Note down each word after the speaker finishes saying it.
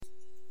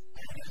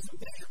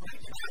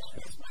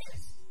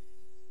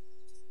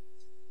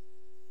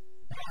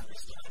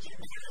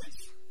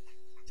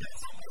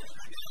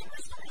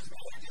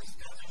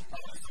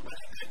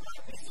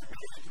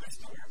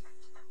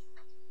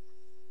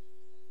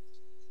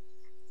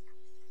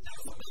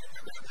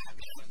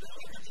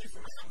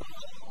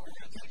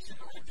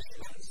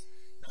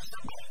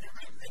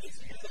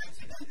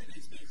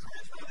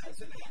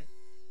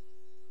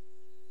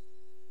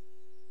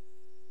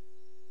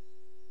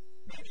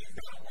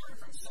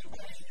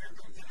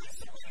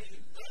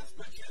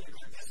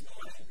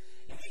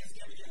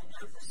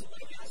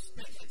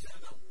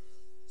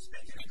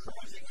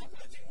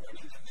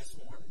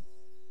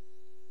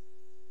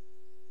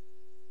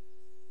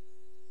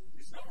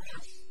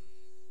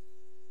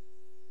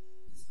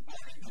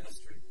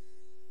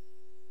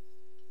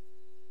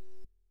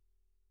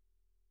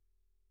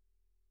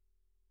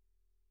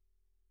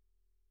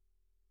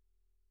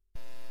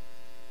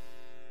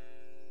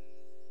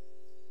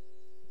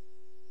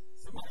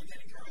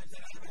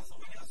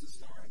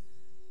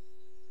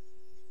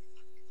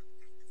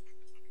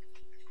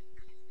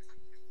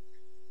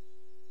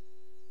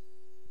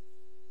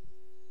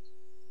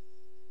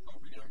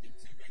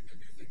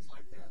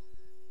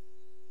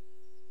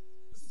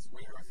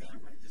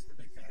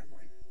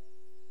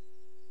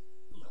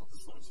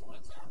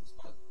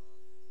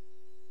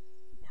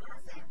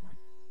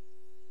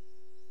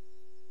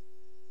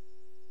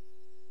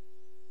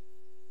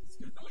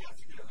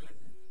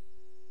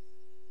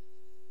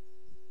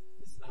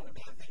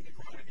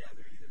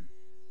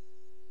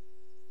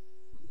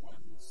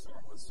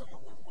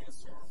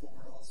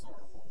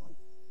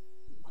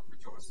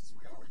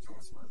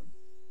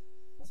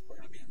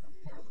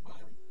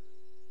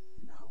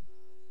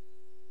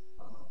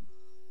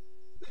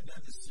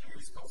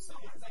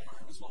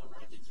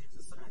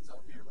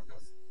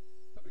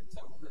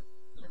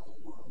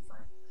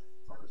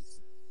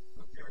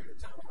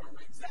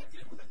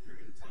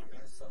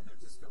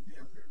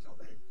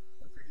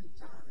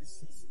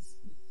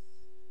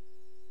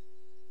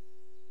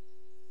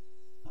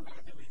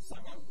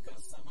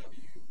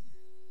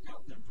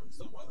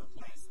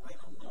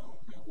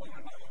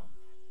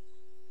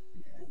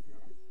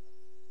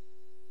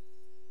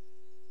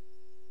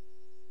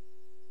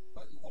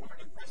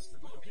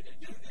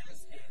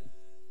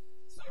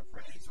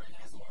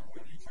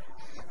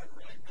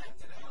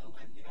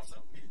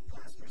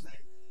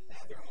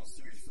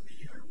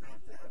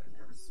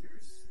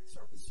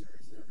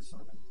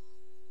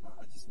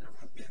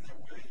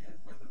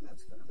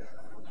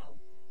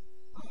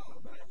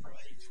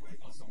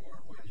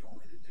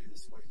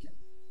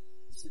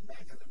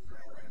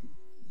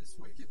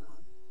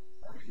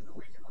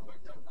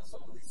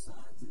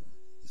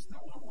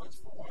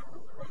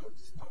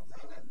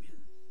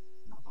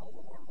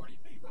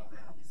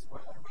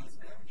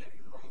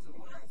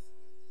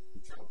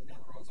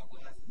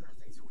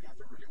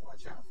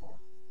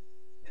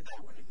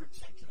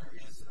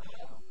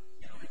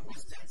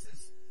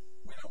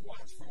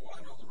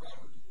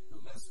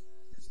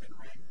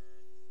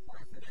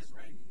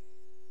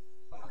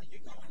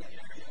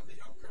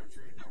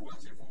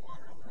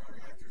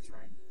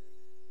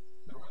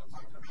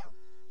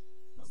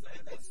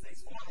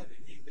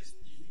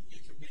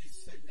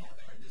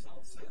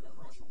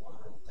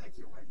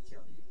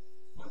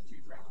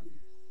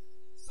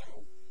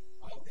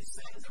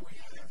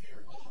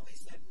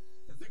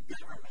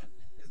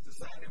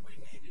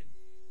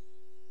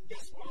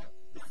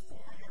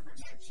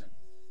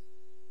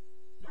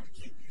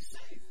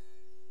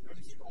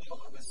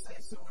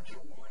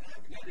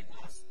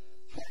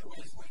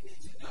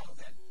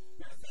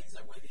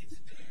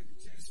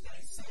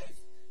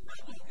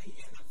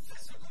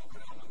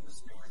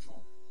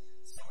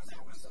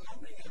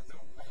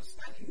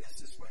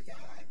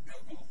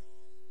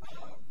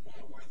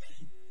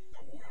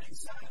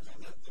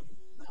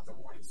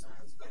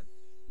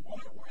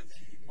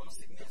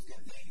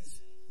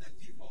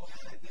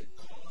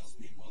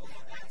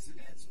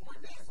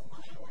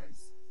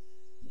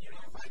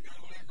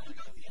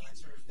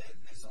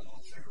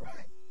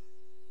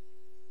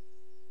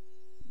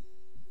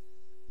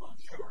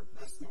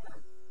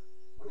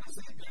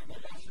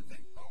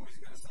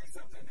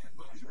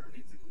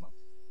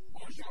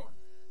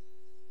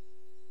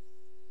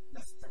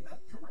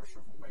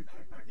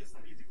I guess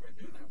I need to quit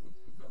doing that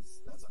because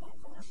that's an old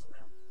commercial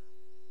now.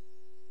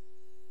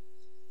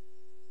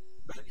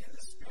 But in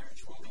the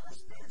spiritual, there are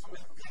spiritual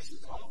implications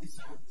to all these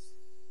signs.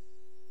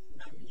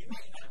 Now, you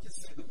may not just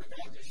say that, but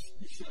God just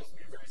shows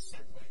me very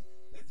simply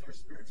that there are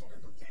spiritual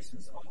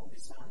implications to all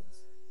these signs.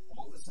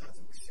 All the signs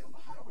that we see on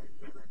the highway.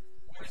 Remember,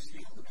 what is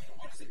yield to me and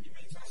what does it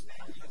mean to us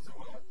now? Yield to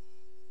what?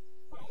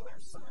 Oh,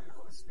 there's Son and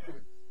Holy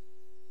Spirit.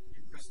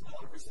 Chris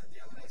Oliver said the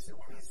other day, said,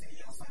 when I see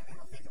yield sign, I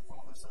don't think of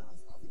Father, Son, I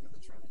think of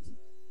the Trinity.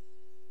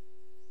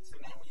 So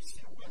now when you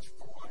see a wedge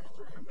for water on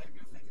the road, maybe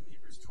you'll think of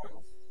Hebrews 12,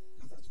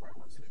 because that's where I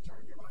want you to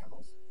turn your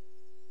Bibles.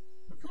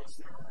 Because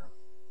there are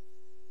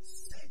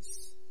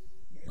 6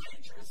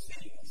 major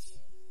things,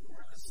 we're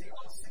going to see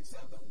all 6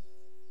 of them,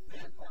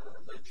 that are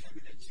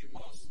attributed to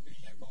most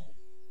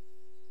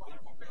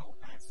automobile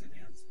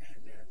accidents and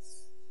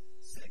deaths.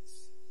 6.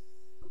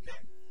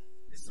 Okay?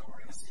 And so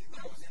we're going to see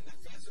those in the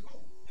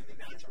physical, in the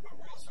natural, but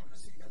we're also going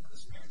to see them in the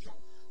spiritual.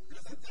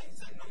 Because the things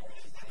that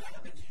normally don't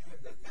happen to you in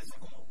the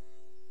physical,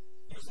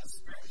 there's a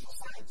spiritual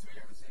side to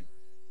everything.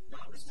 You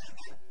understand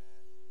that?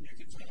 You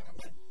can tell them,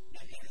 but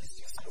it's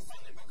just so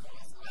funny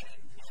because I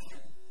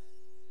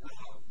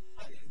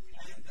didn't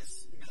plan this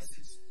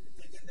message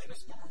thinking that a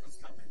storm was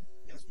coming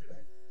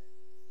yesterday.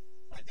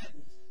 I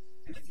didn't.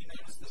 And if you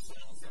notice the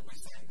songs that we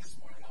sang this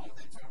morning, all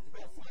they talked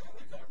about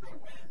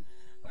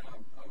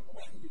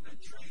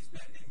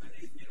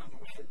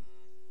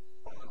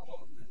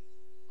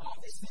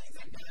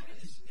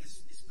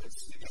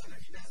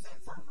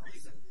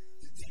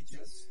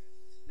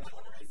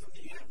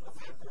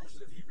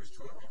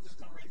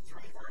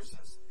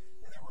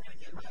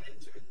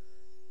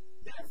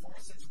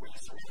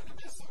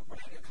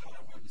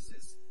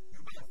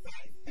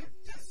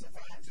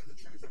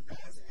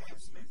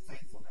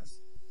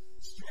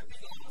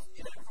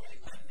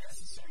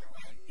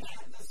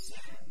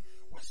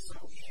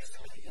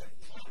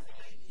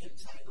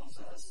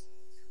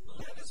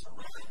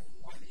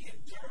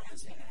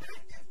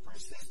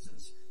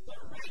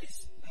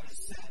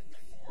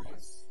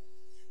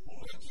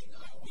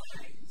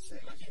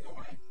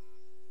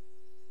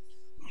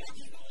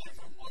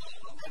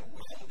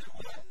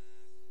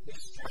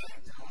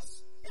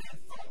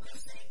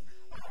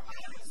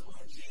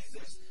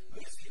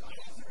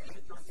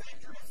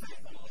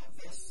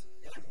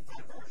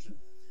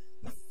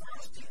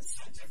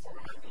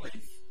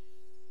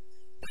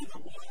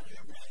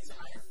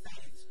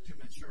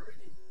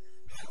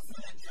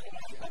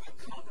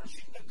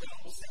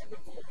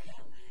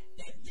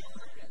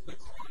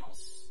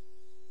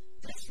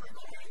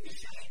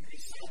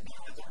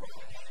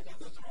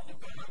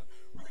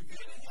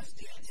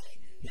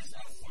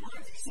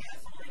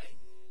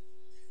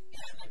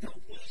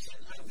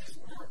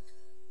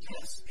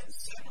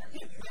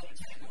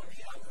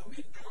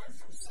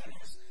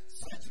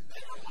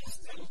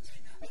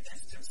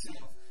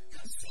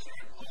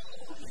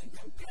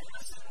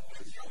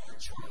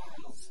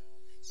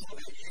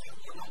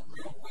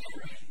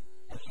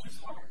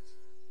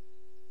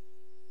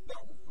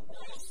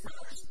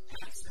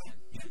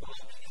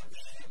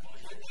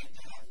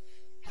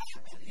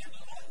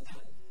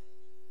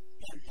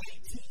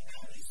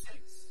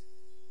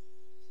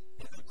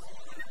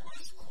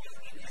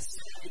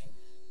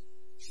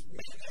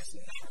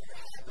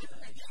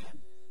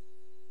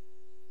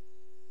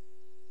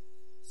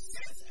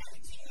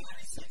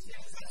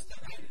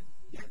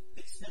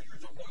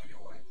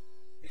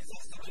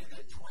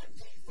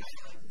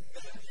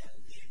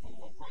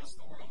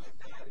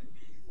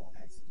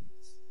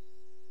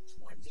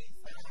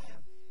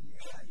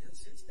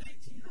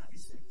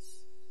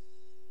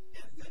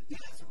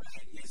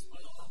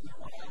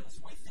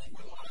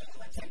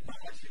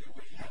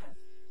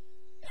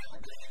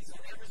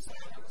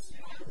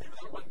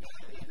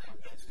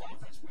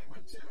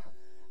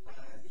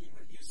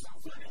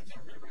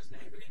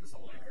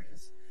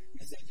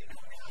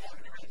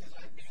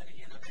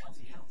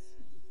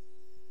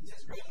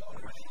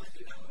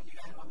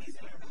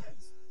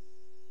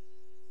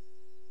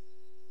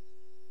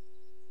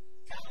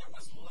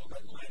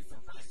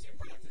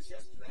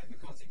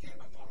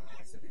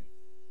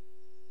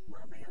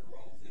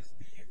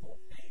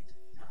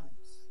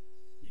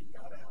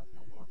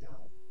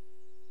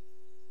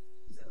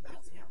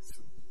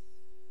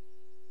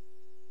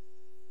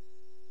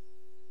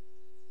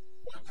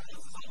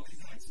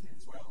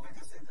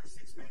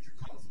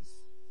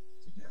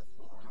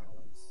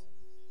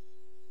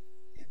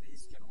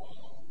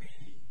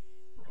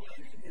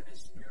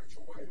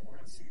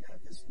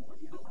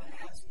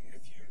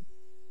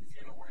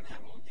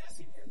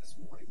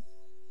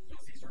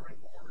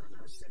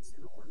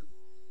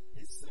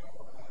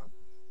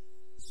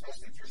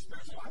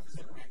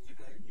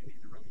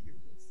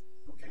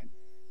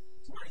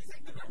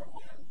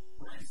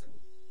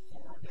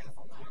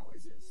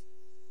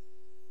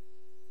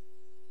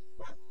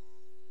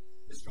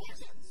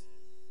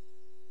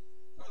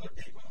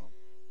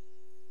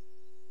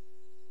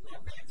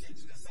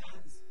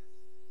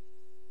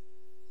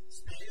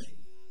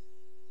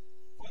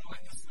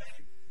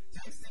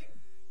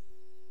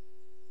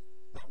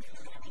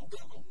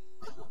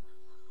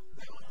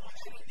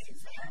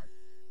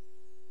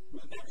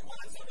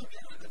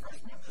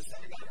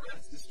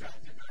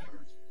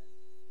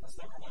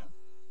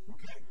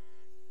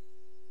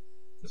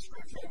The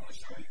scripture I want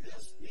to show you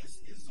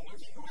is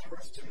looking away,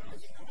 verse 2,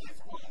 looking away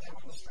from all that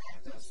will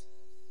distract us,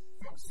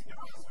 focusing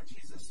our eyes on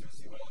Jesus, who is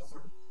the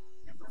author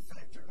and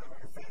perfecter of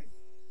our faith.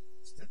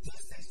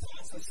 Statistics tell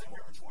us that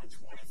somewhere between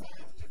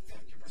 25 to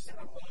 50%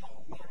 of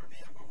all motor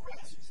vehicle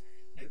crashes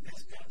in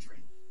this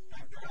country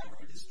have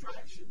driver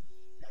distraction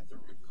at the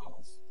root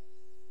cause.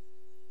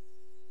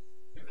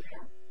 You're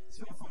there,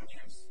 cell phone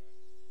use,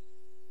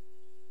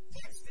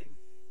 texting.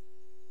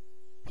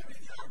 How many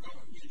of y'all go,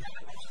 you got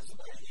to know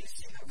somebody, you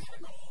see them kind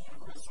of going on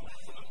across the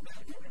lane,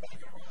 and coming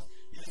back across,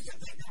 you just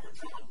think they were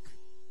drunk.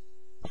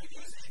 But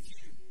usually if you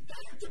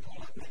dare to pull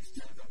up next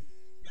to them,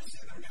 you'll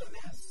see them do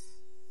this.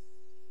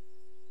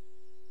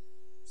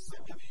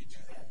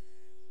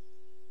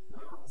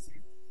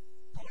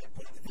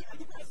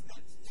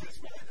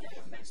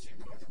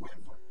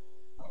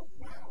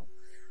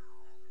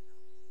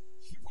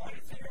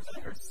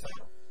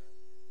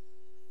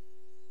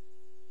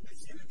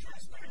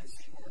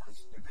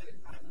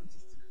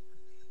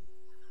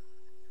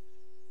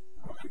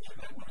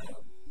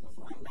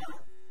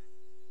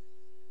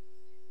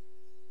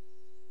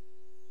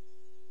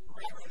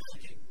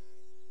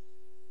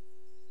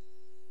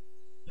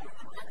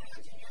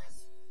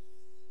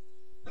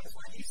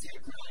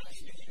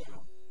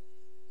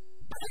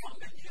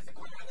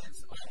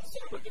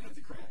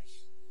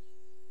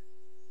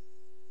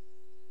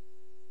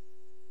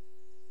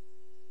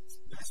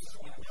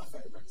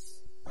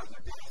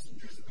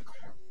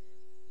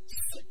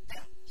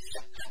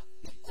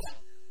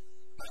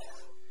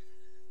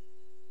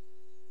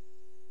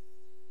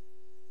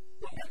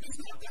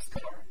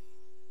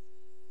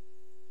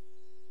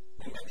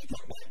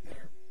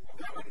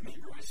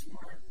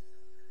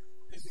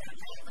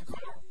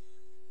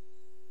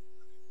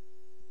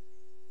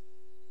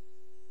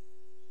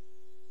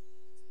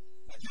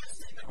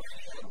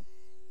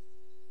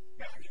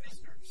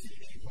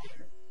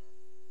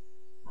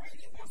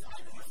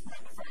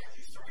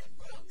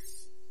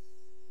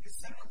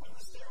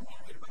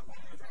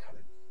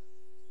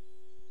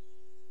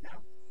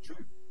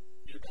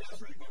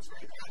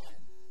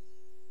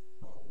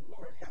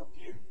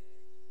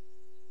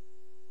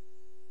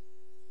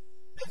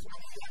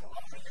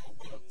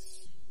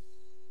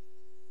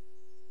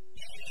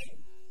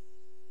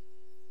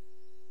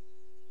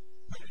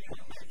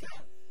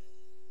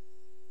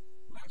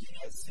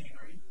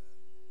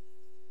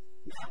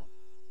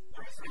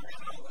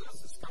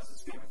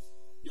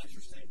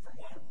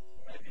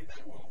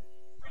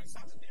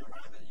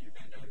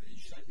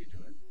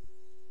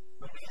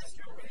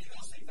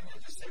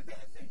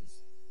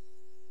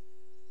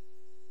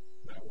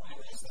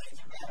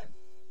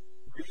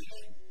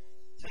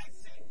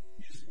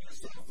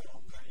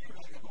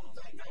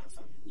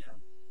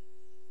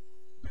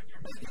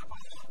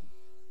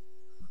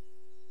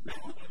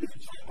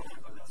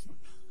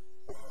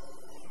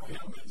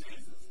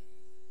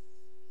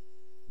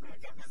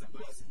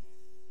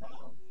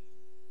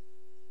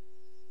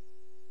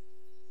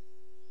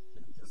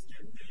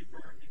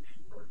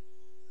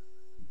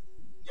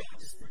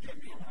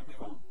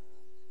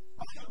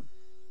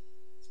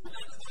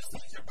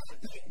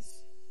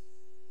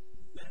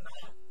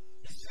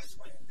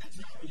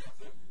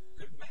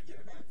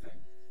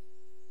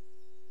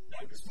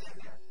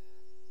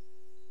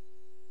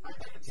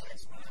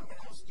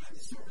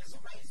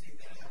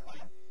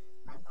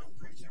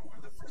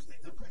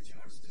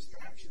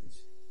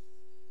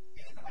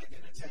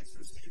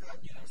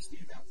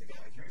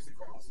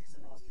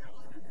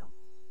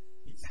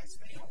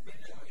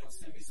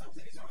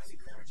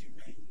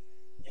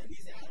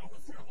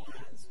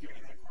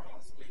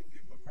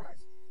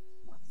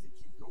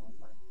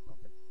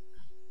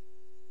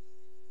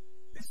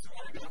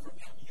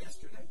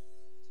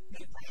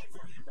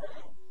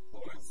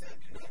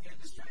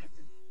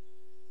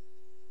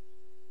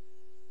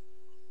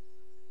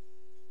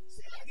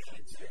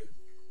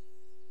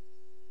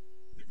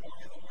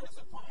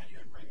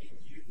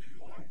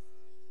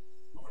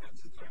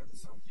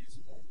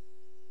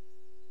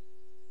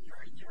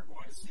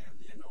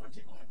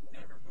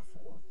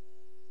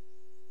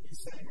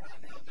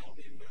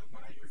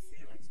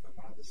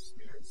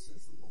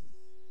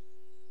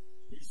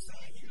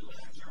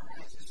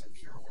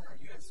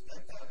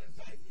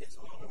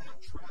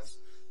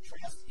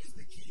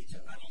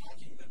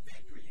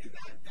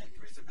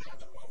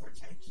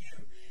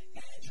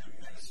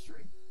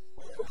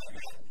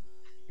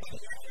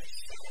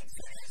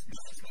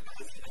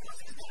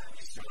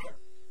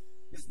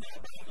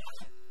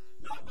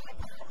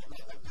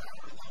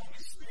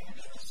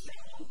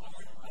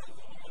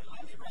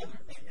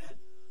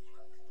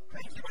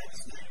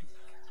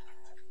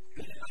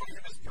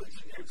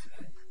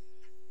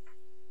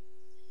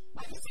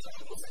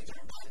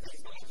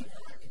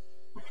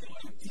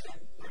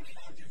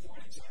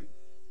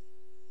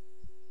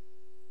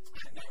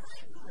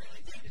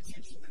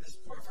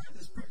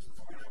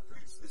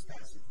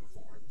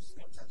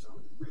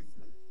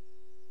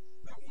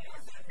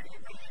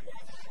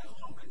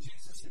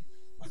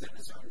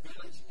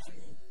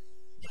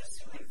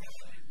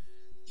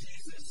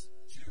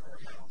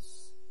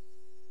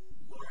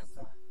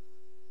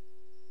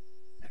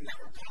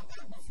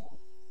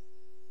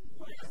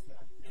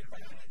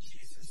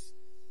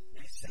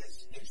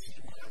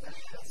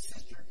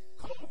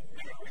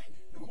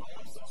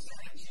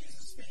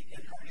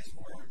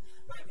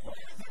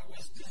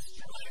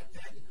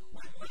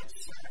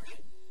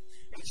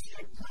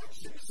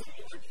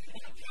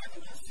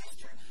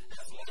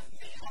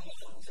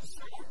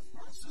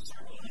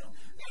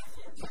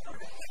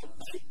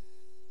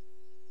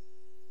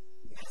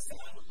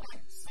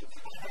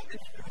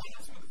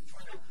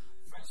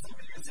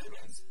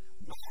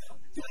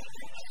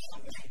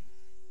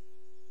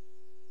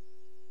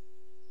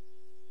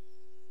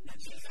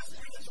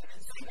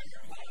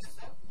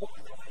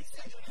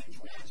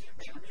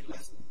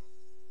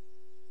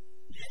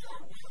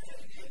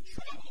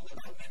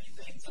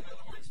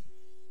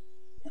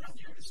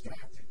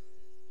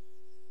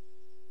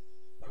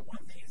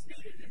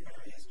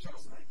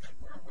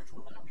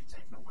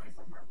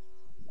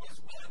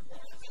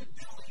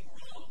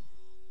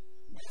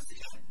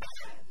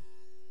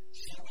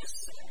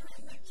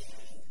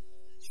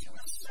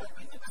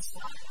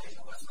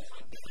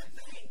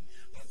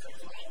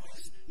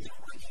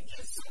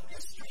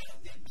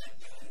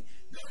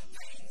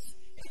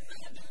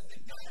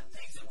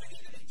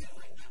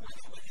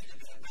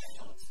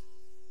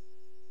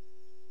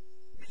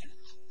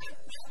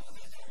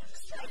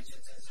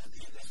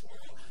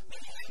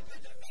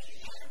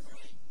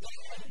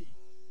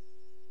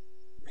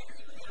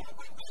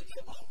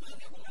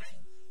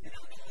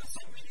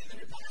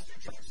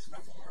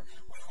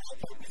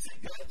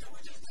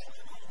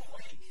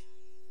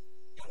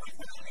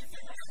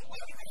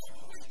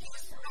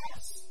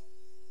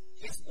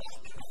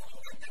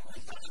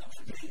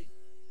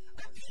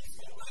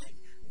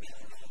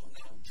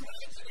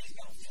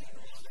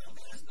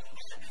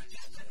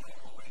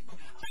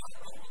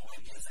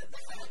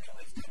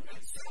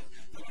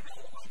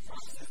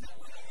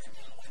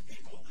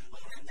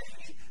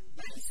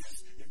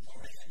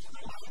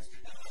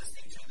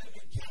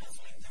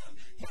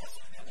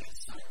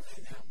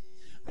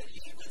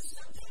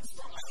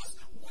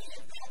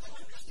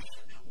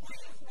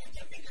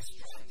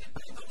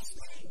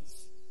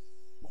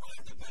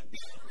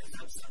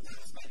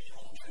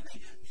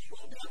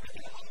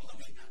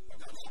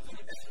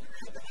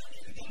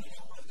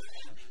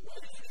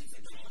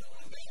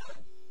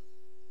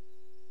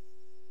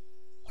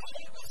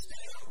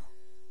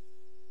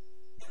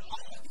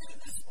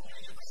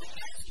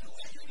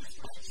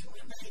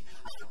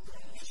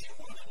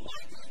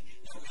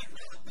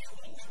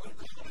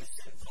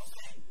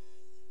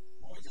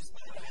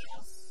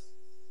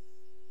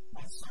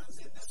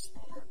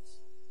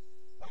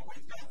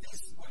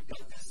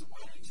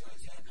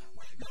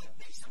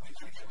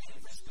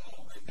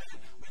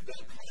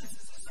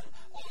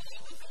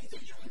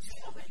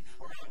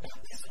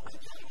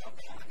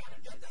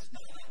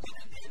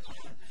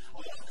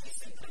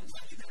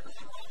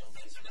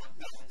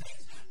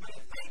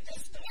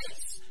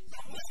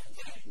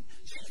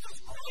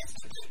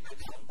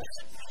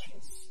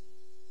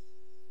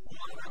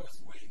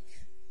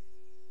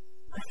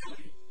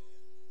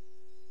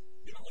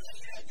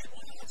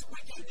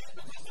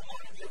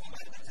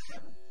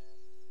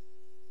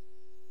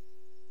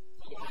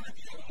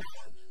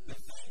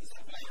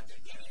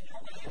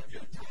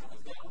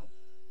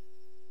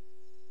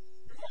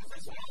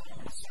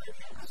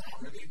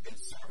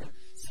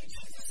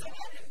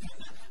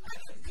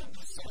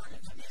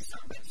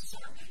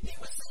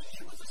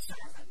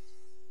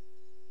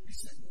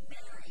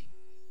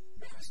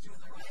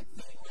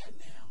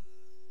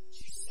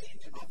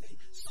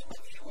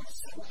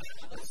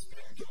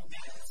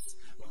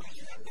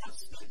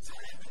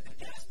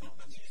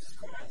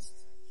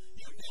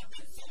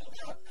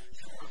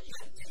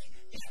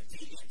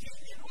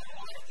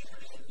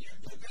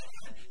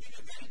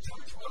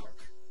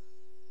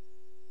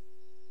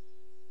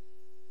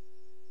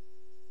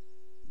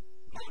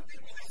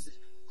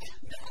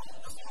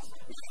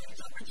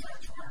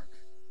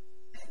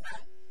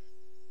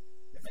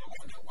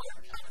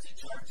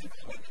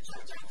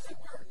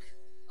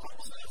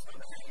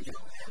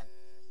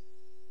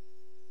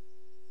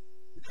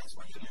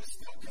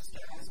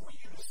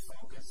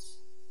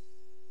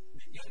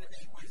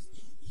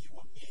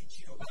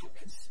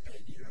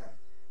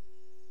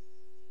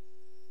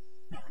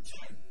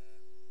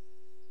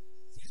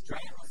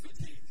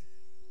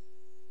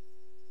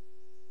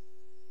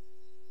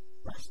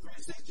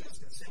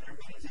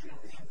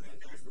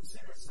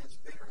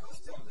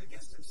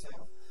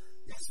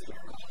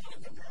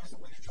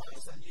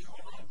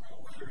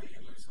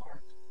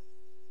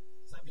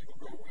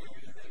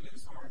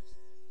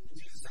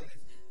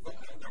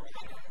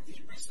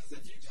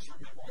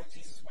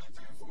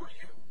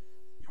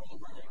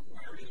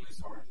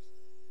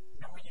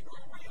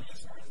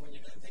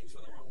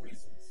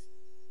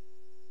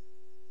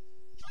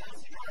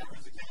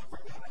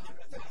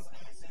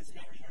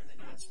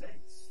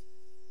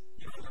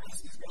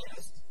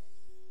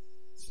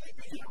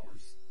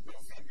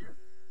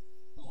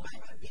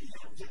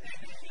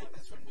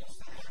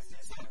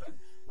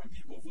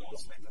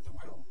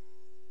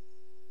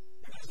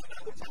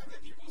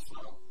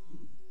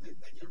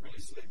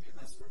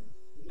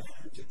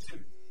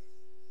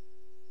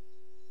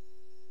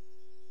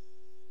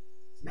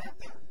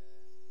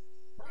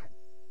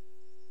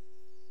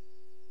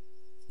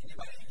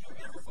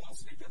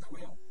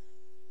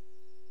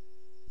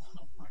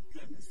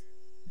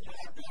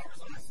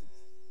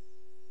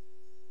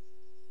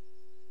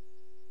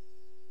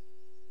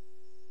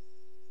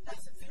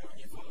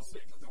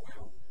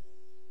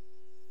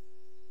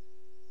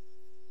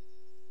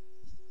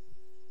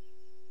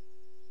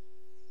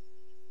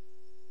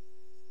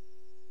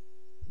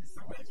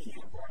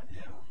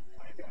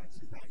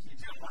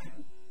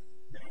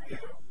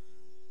 you.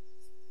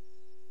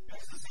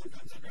 As the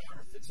symptoms of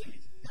your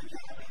fatigue, heavy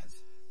eyelids,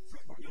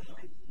 frequent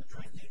yawning, a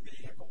drifting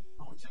vehicle.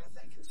 I want you to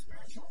think in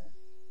spiritual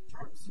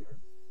terms here.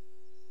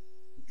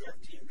 A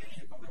drifting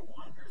vehicle that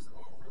wanders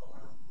over the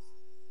lines.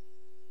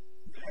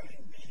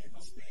 Varying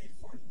vehicle speed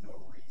for no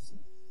reason.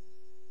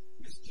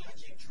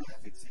 Misjudging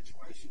traffic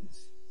situations.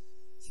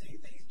 Seeing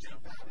things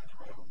jump out of the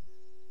road.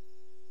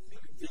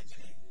 Feeling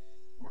fidgety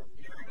or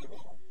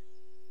irritable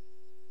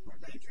or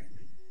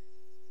daydreaming.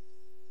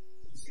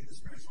 You see the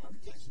spiritual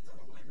implications of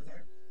a believer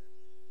there.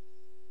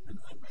 An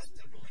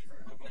unrested believer,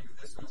 a believer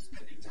that's not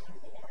spending time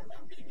with the Lord,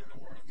 not being in the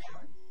Word of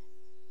God.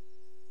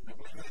 A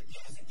believer that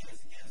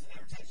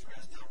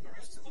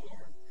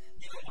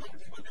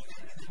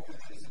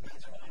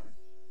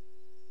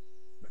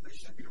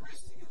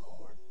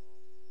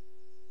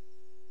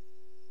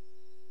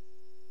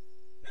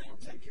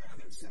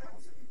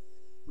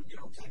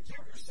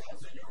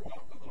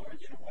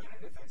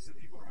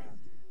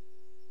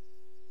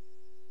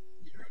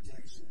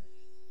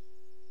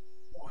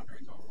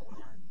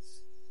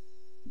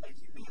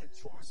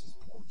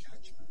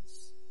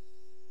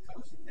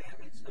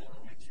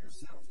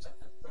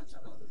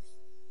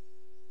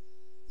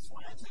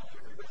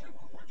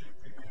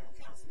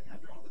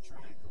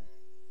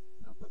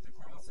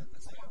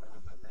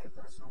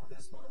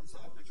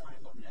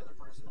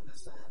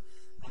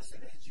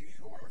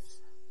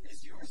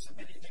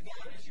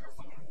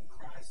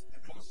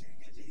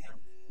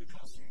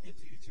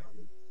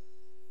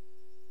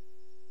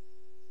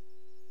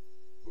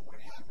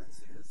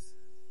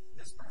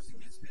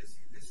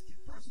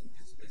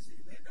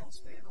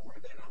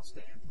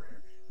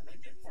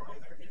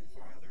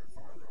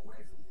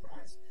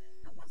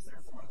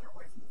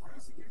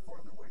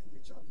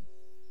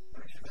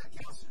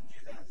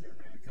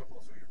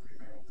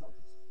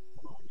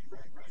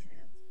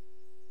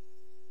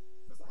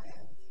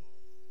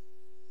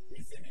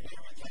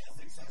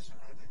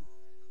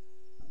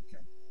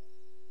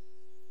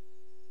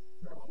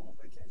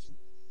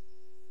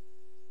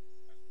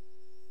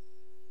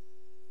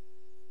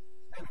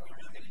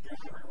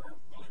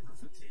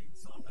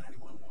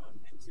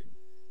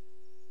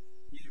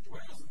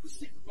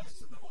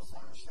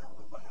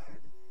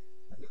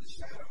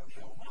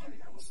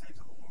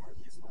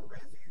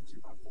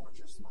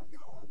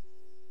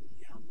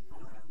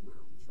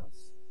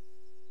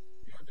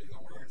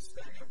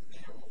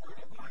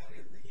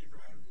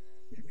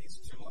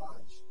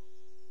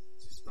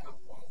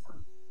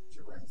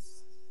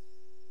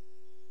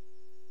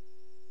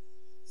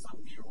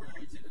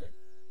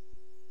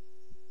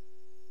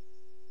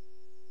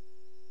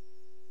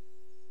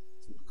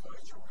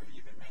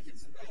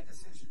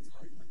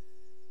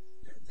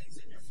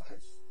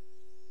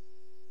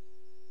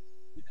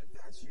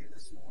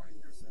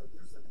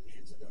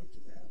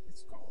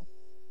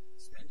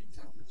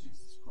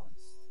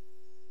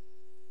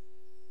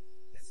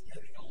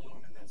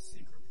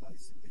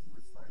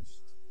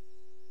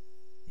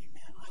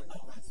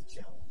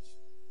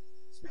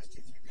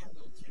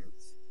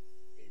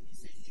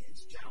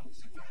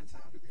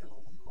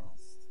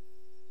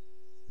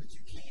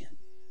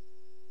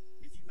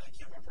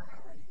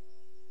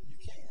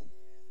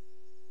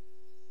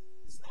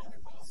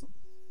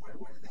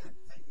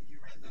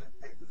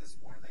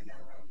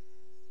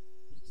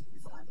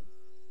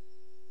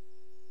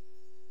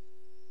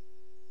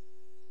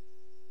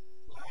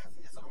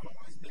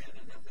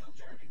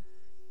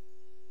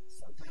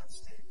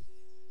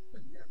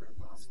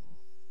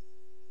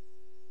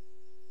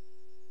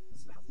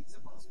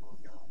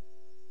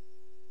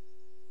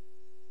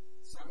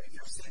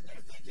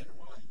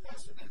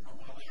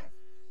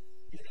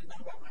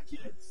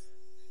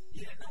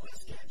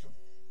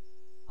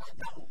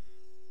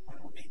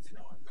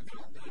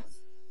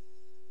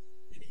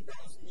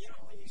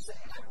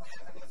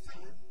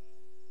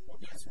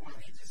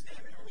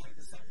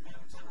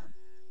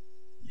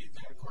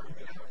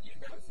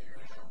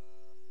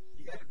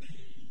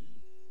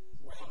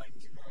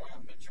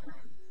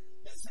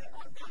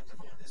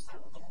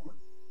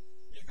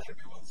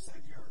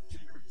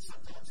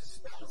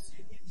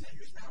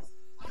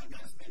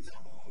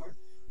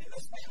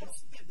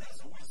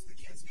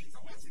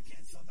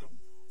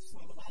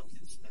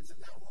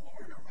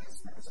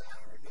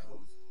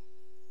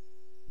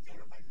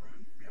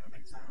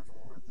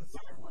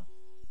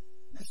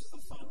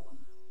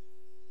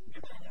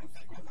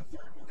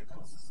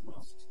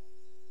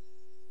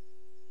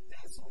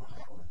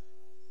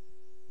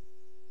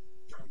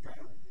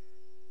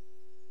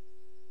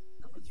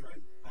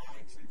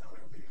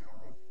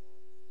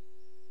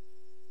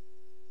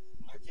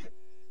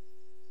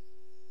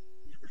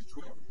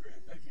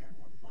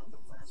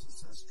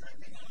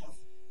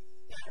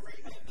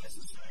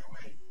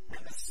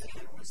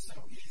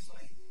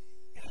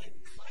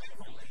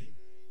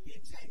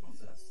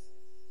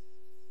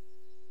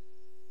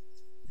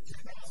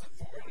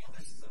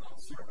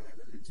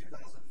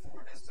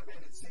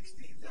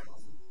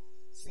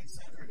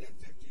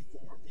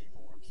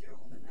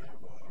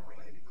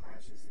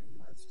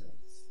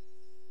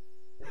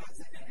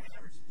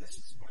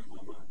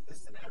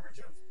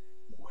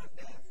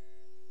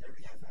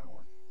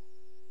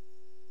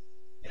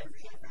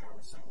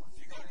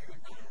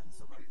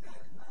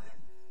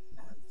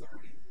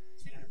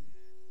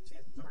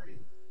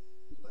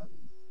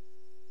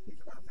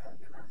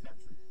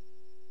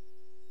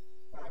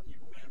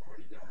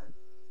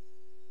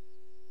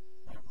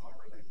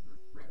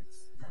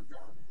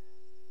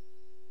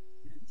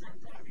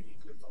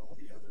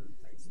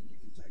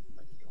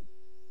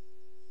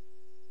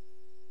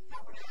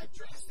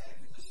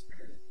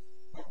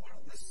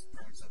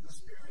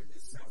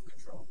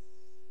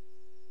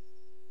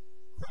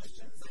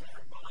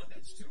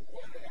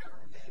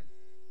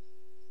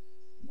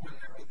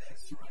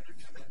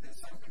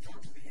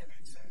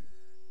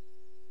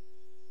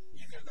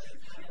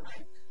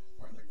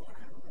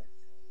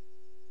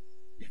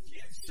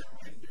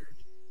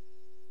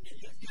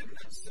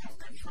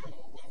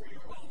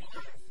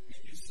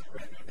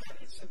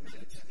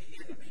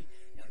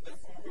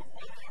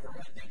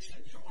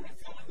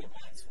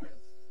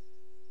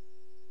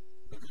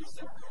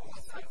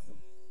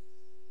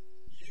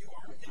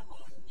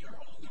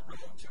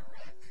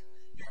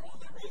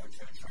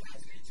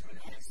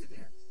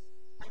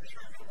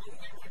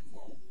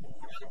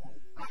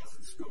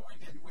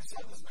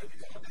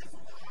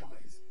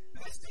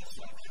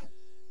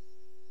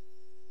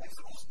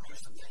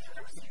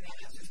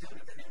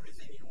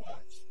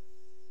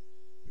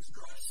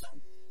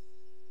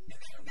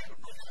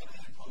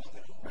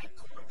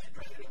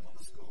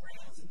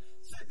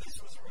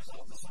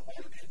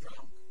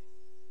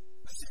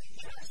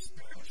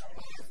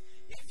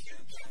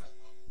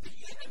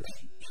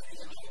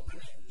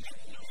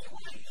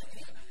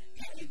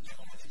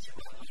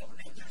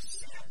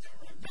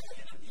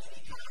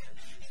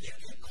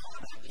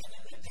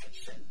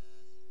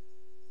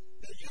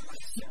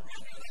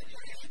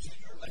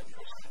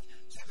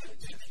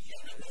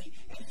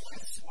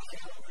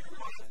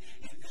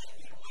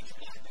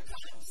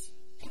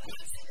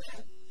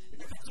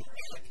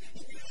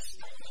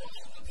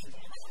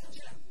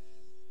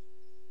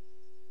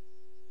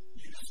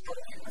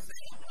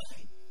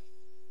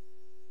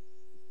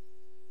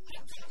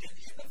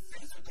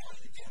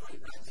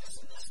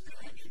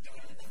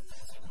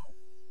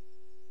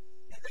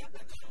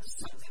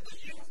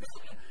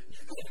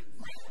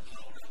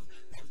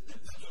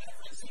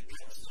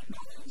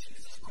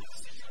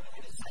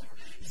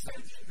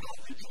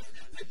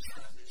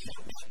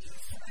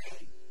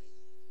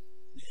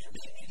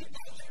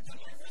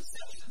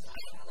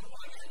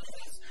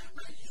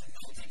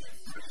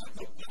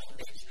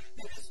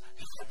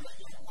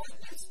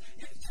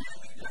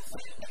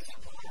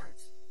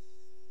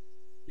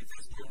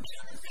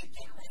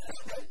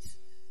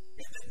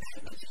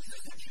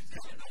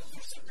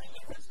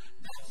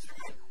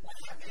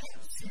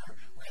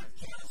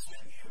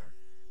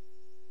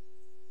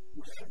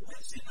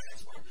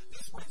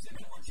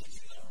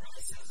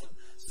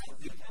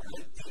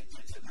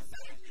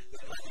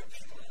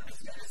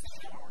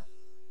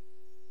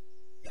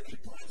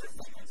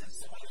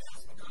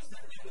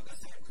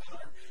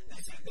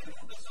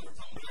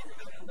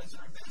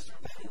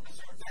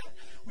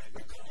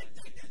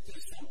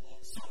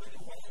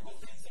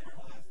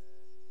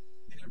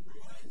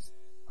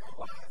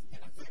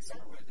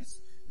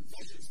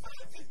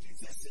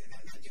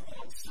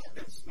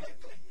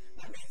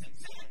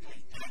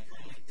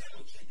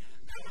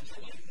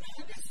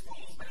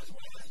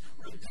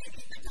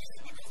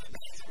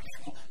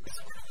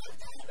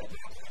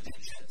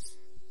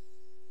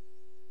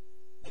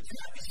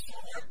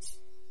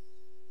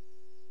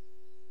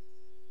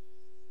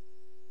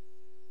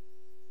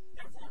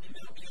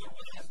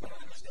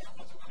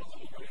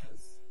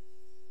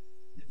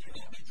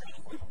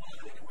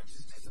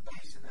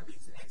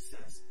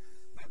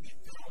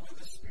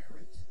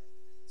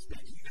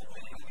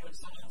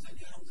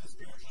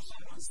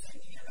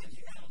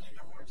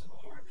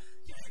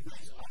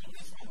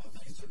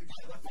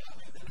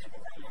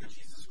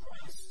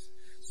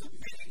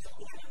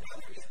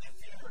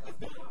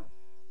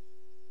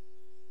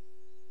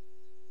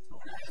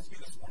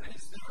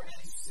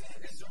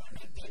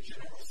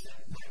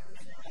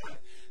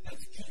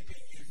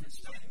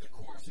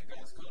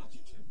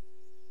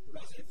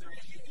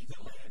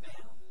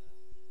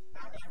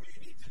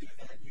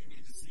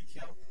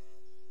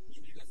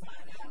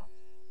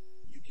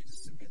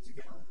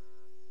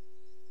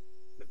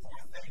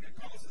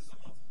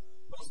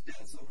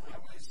had some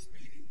highway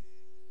speeding.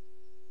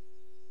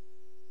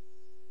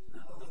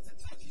 Now that's a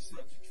touchy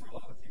subject for a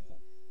lot of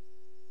people.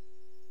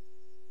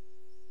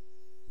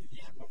 In the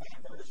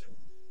Amplified Version,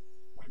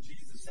 when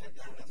Jesus sat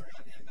down at the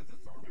right hand of the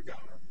throne of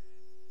God,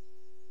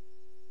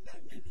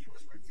 that meant he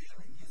was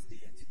revealing his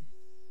deity,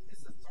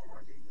 his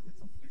authority, and the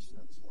completion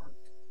of his work.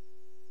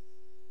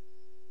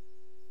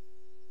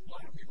 A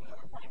lot of people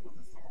have a problem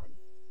with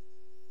authority.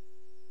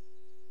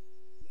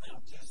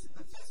 Not just in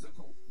the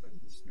physical, but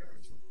in the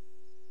spiritual.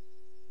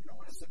 You don't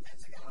want to submit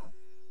to God.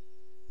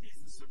 He's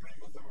the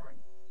supreme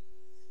authority.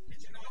 Did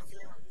you know if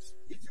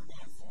you're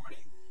going 40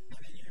 and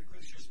then you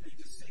increase your speed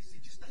to 60,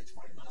 just like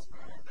 20 miles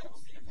per hour, that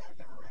was the impact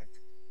of a wreck?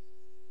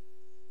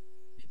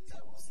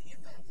 That was the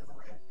impact of a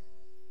wreck.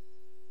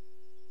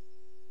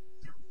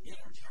 The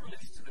energy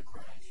released in a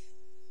crash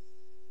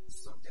is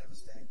so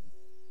devastating.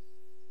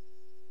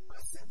 By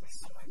simply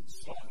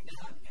slowing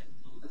down and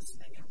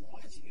listening and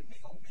watching and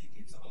being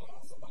obedient to the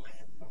laws of the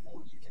land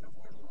before you can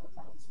avoid a lot of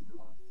problems in your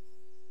life.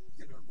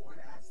 You can avoid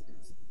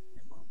accidents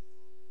in life.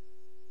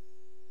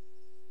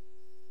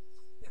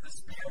 In the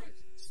spirit,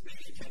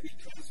 speeding can be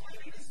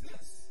translated as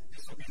this: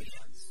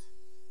 disobedience,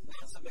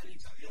 not submitting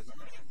to the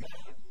authority of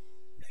God,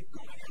 and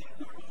going out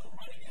on our own,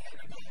 running ahead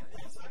of God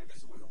outside of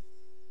His will.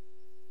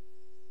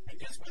 And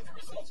guess what the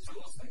results to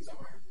those things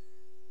are?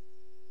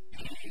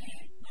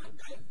 Not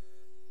good.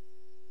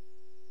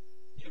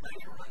 You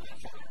better run that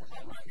child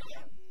without my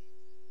God.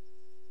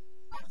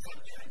 I'm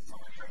telling you, you're in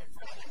front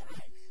of that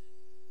rank.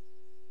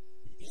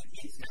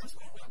 He's not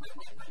going,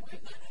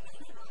 wait,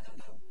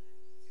 no.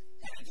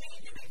 And again,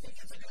 you may think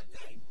it's a good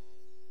thing.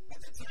 But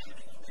the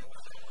timing will be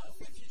well off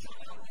if you try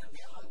to outrun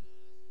God.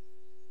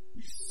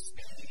 You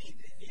speed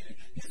and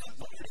his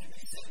authority,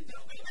 he said,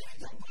 don't be like,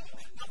 don't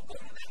go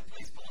to that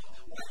place, Paul.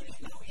 Where do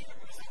you go here?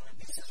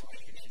 This is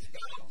where you need to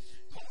go.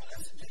 Paul,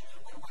 listen to me.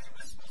 Where am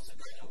I supposed to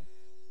go?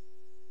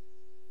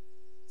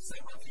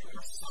 Some of you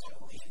are so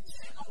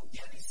intent on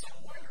getting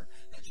somewhere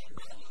that you're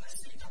not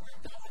listening to where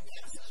God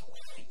says,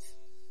 wait,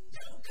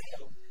 don't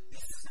go.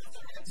 This is not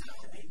the right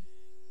timing.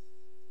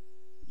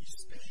 You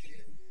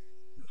speed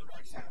in the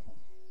right time.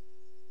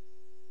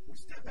 We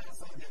step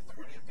outside the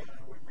authority of God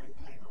and we bring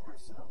pain on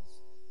ourselves.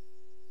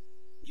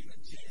 Even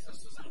Jesus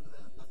was under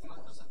the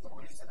Father's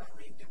authority. He said, I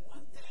may do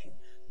one thing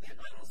that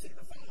I don't see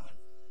the Father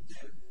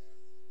do.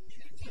 He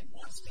didn't take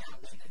one step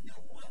and then do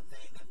one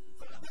thing that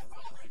the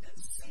Father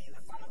didn't see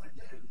the Father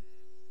do.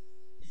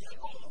 Yet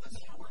all of the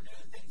time we're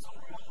doing things on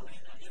our own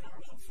in our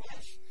own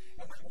flesh,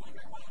 and we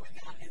wonder why we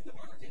got in the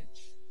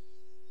bondage.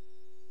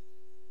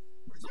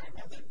 We're talking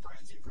about that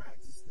praising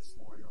practice this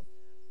morning.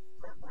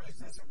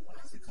 Preparation, I said, why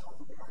is it called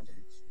the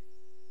bondage?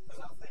 Because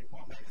I think,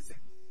 well, maybe it's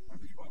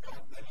when people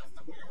they left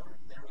the war,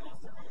 they were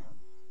off their own,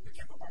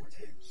 became a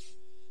bondage.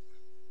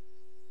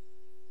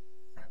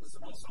 That was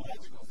the most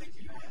logical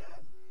thinking I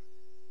had.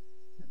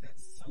 And then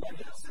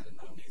somebody else said,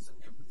 no, it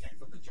came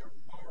from the church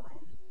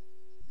borrowed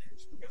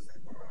ditch, because they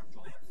borrowed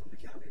land from the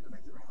county to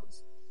make their roads.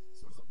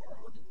 So it was a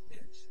borrowed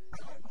ditch. I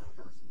like my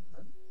person,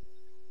 but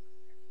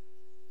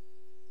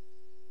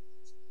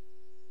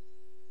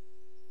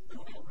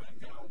don't open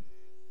God.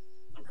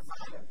 Number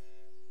 5.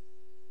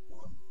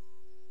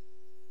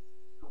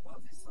 How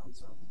about these phone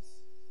service?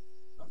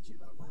 Don't you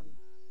know money?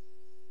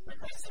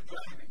 Aggressive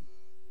driving.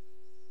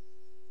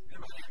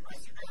 Anybody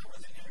aggressive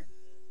drivers in here?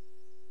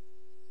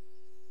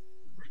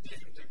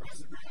 Redeemed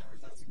aggressive drivers.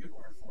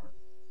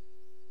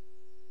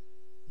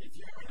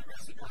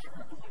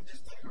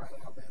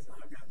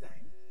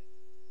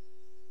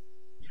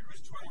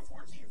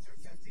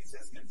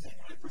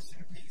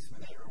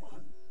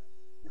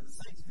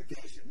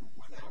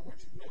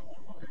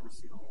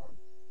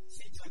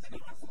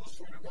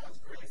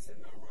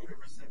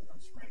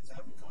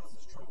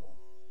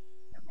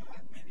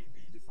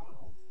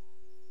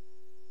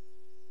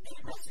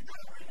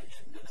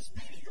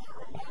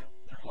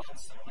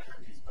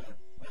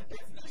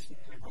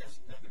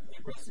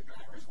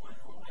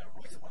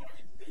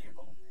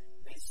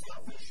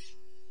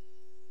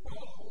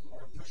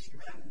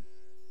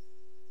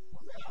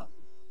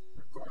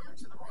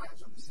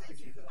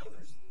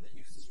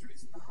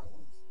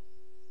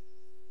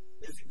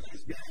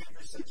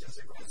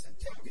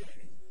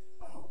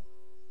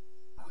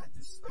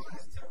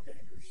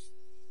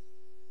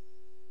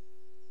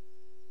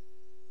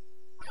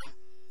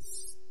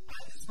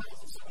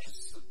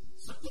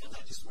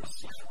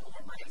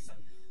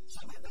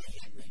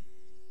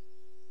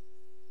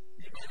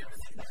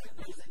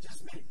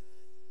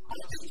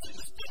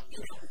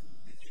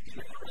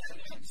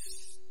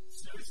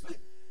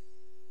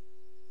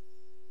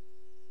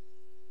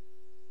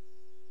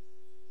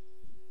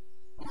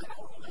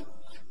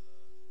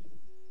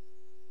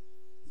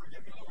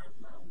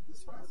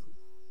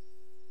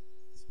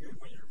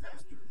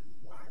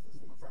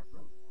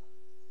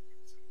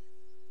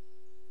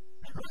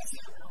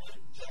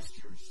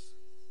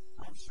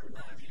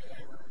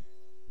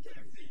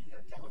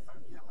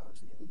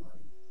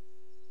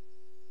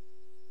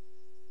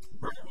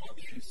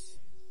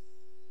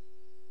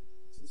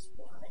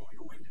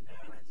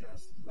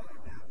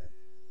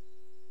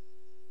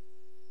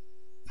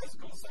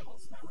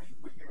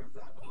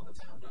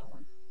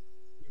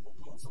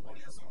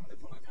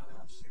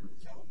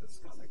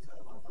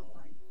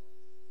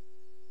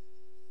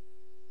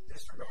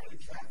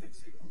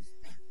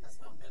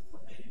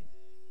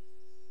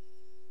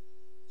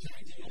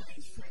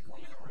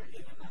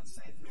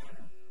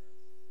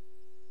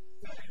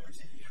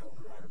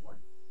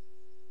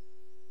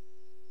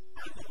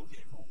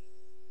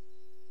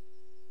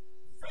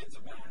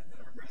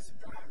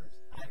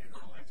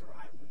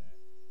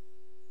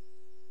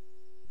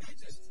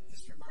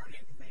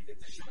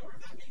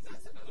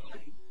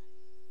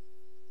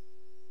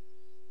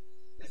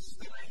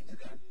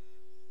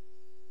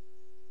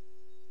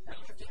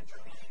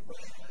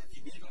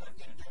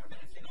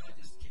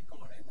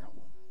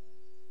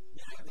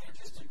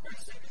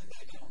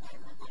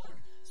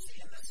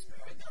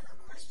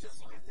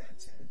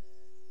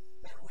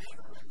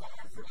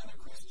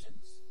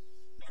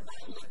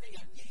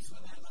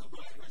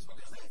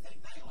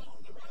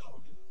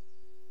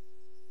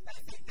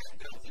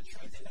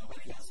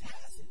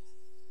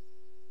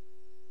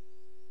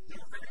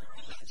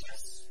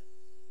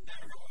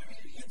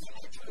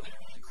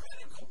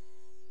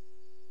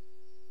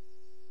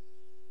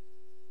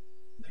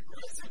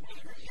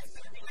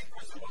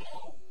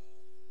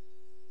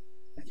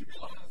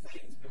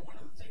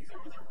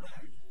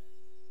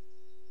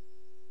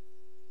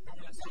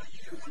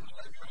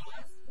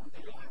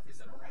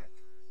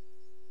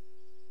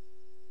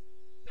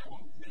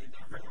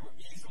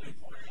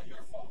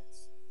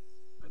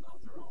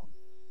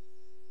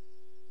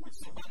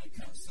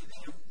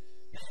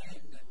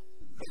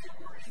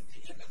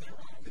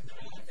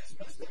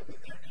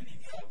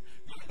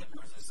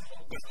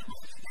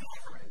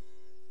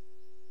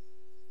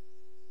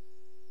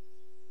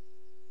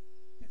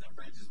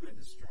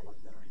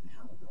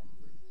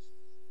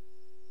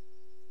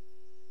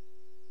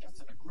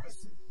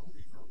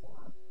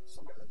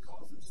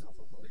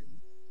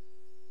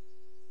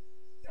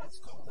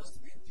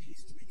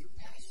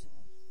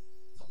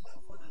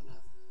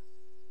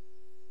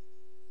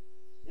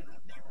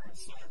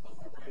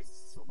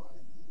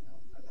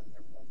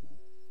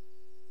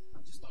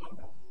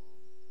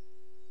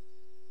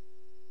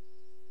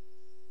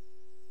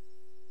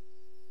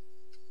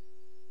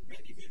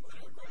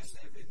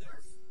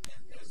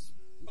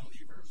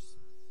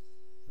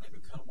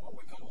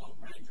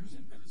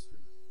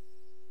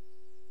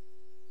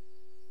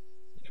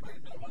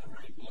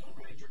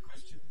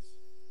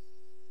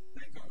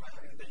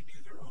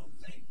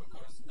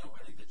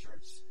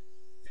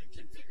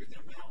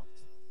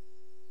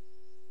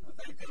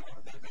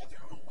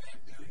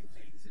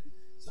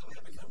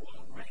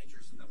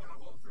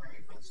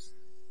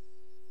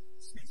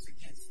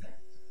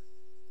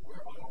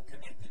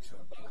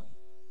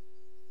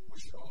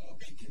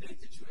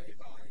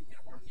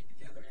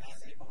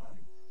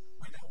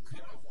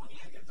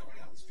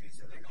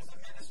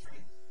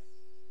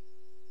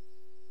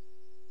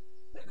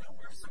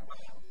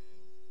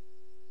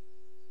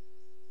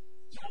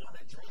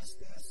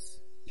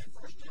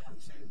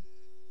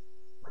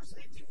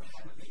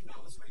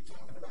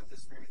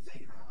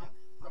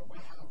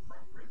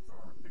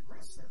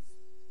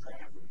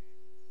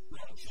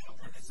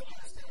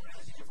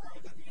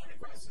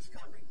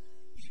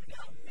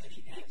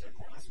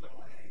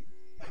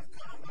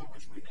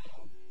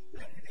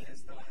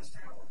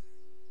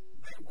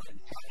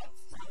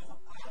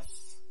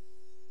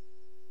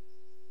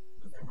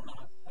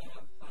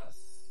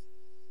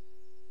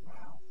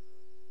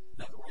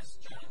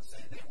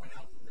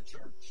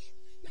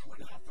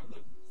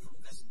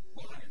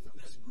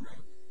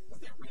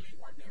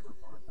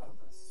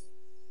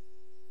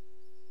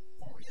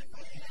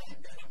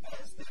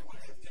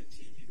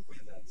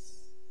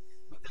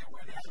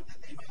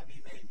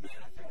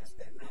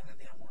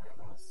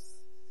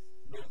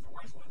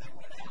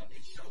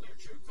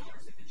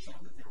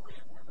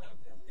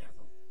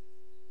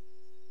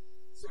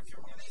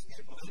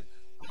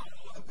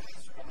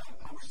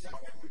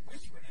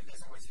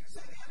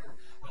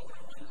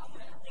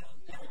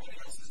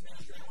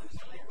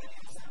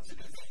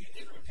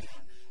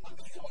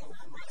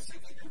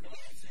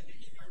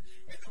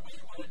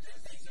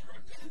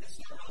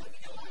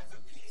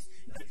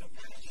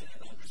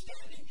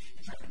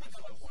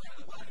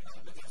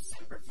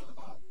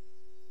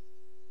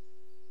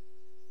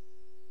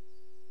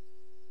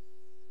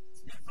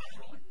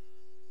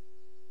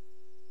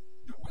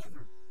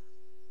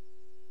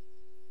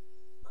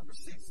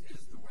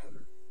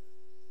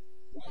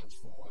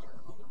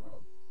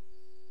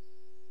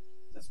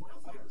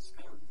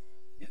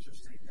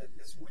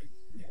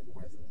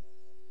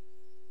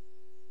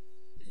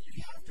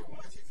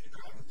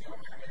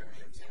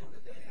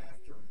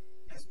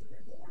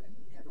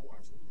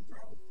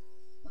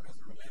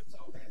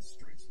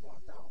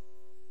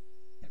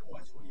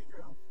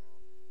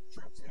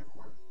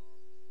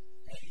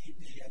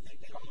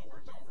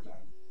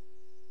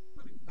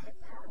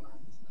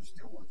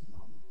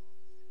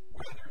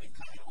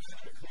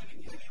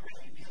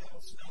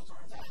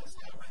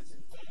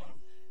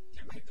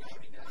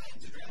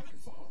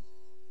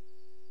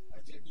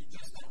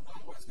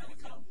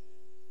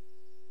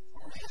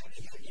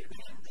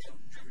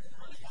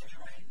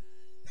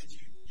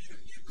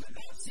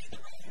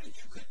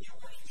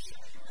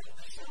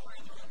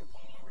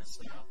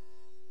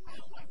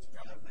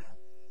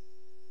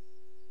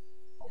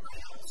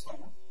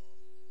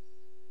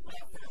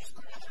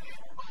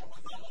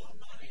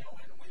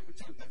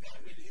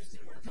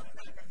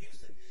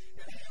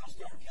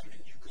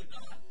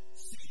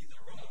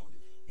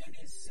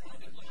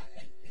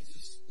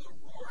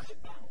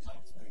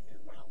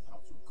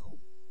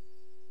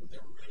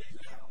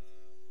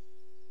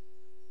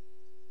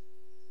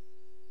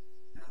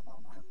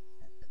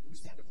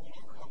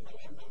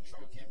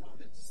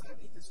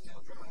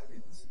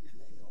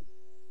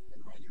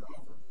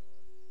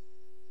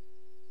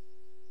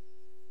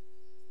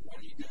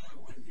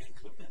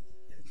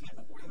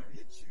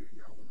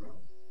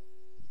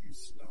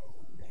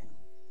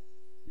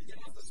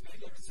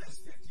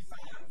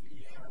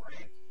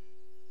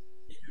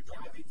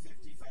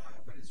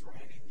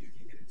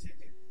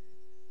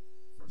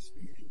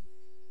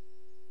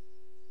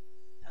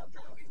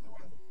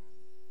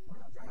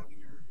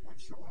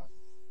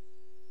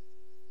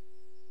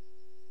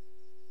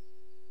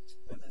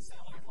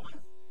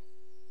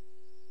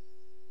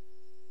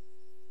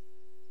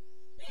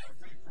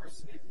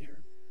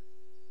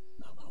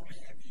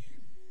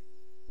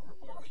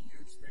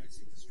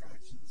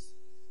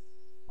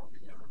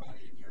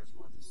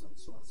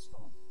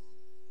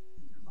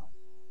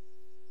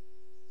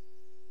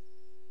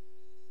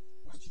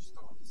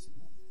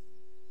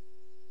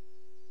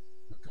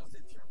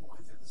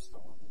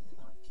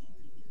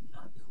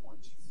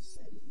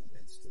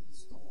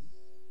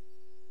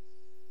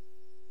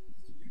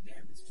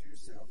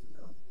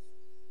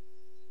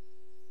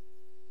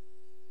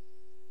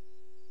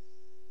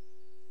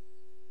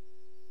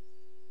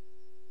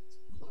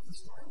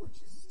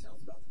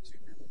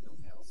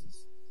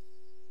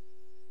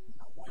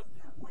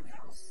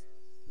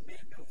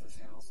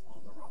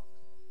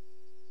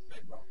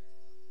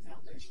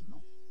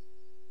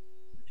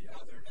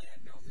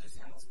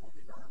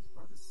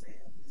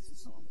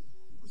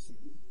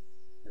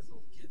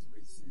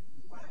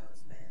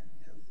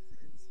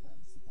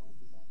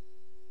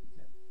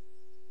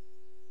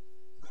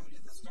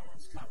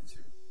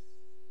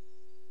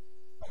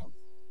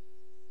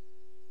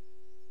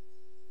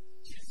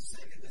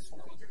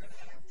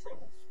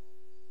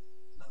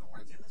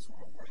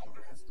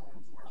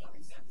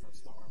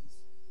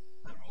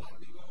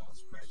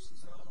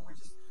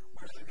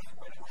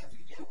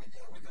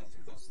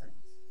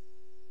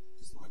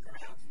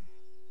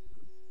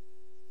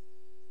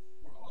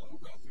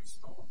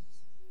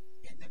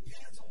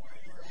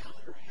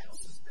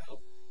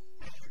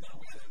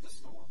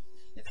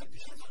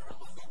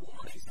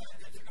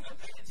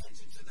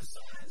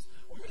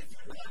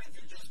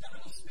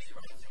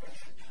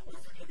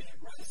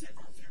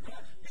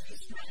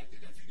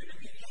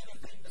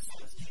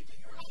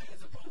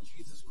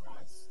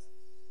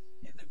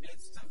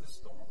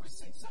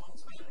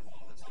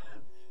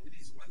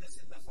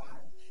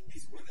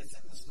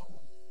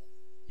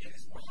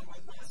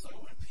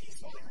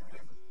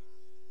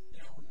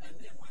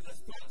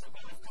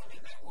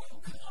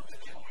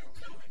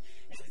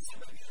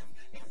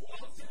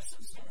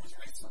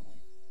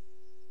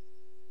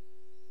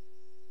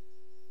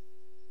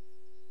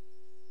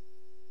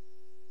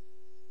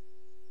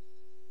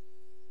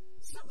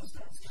 Sometimes the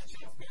storms catch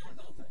you off guard,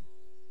 don't they?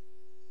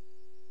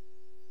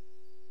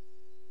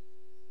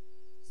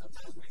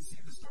 Sometimes we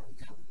see the storm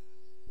coming.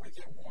 We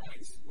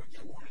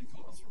get warning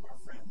calls from our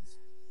friends.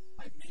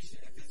 Like Misha,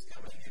 if it's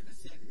coming, if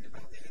it's hitting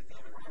about to hit them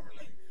in Robert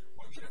Lee,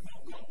 we'll get a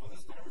phone call. Well, the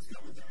storm's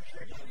coming through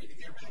here. Y'all need to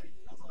get ready.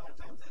 That's a lot of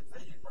times that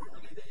they hit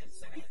Robert Lee, they hit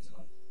St.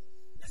 Angela.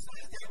 This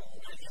last day won't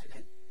win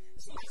it.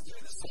 This last day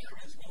the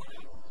sirens going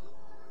out.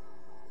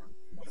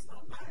 Well, it's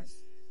not nice.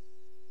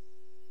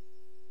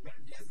 But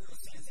it gives them a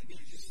sense, it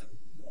gives you some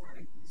warning.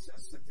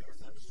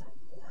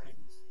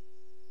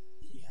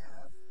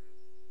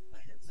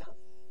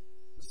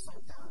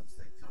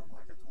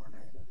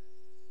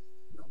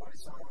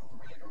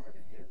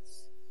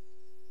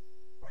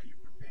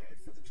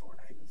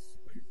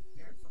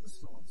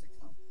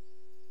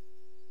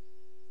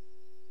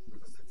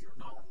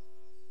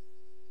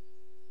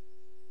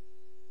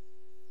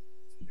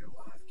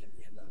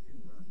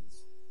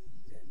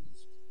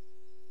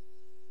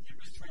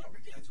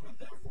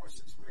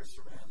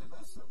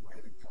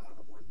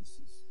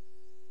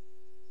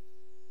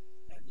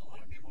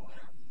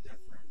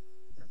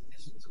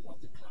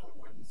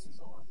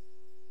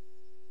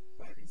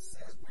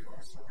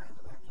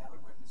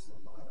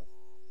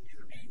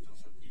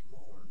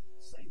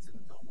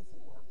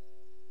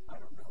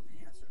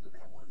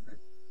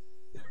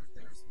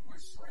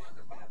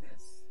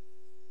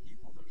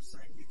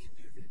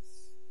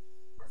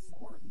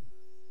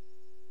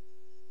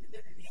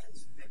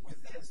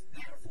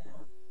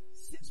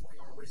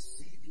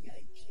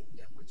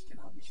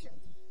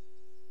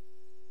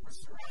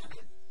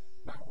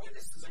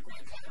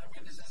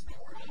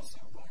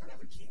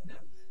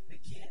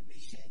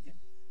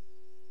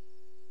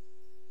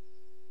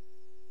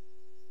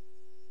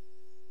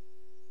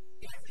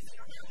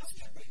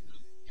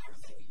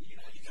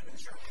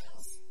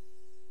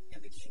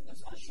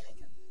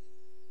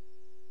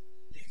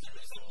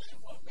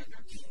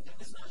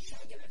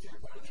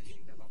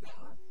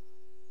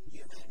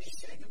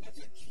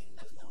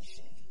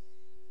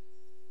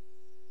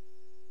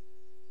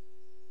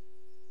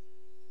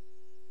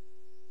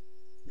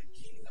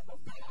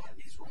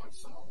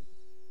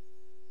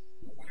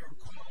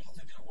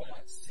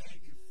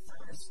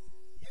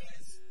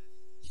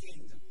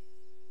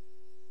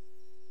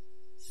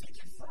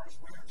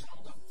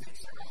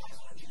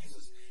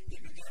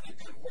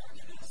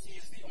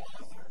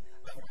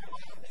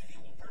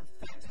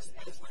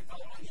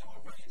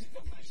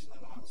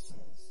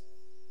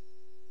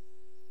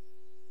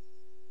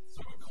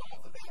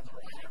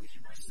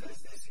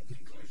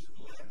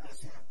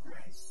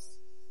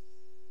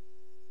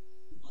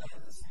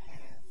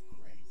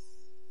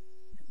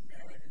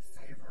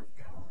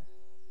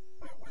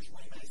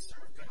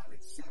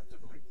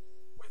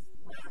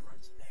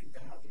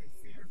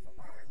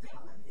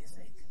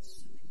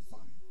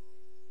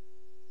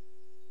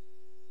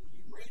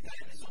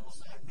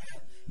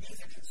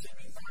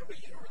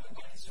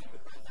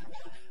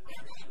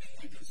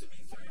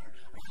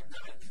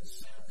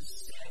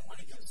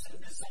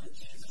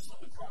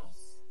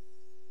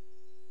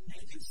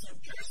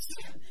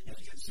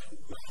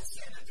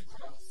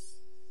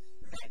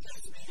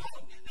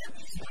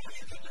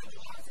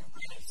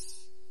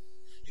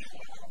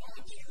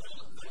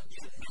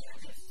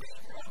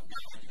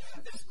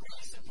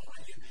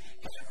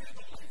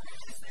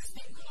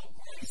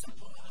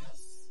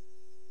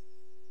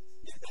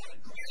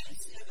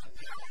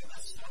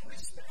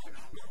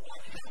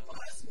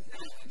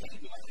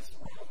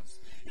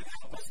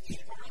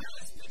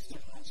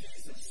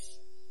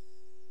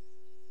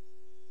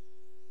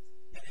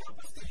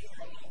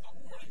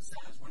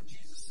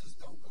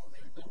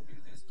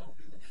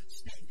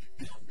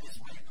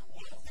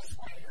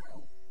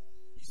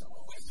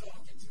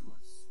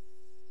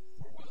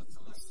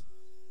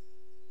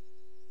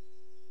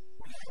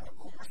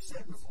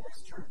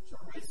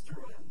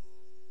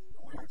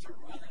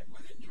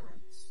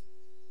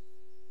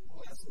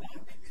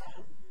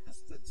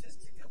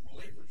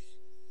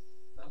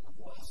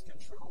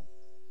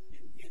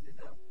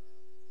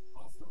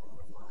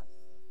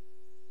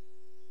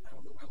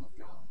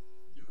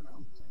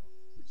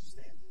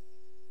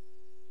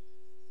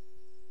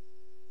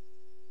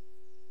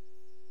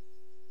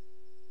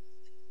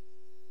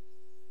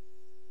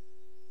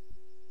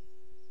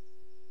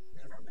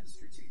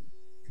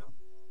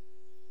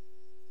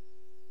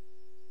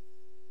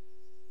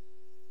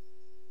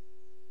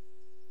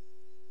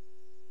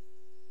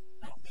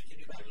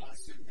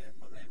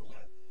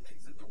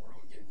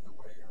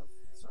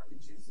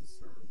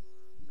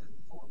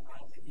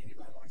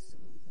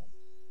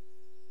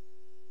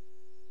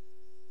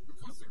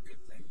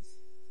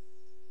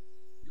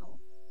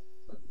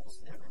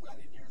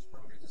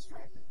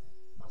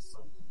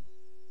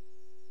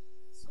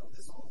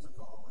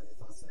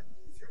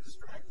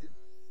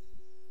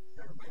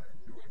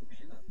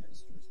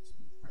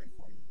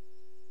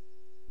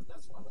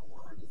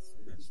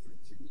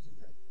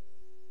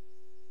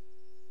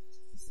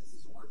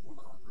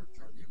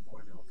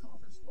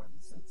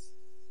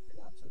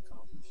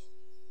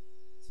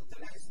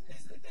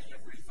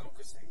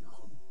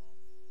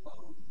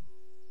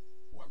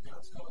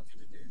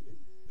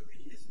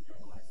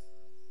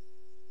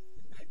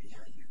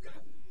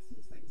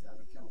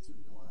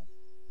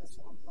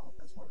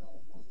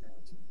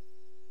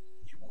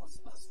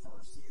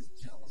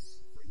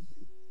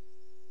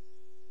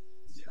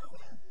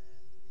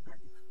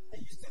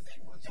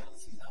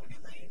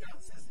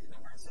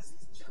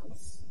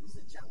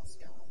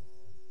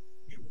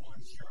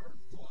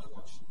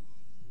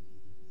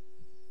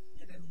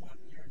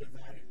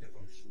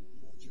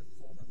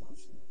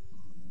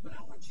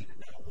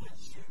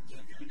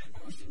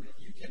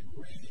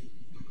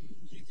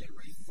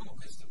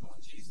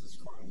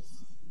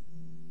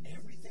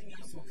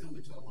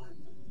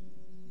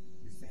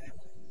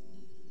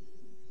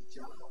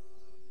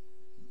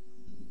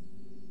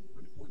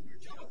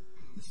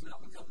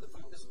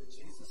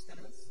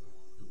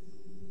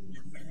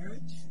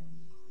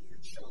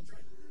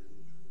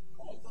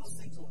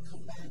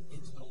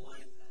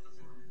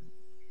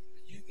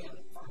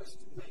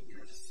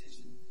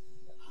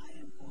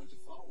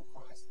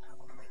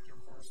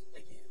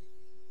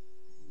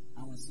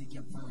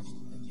 him first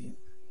again.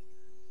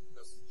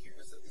 Because the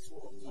cares of this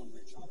world come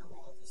to try to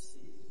rob the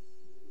seed.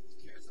 The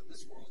cares of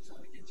this world try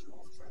to get you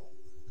off track.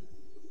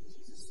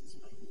 Jesus says,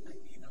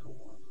 maybe number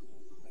one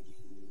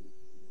again.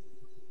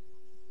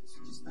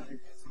 So just bow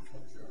your heads and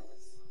close your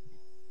eyes.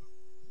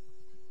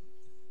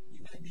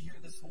 You may be here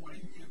this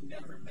morning, you've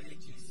never made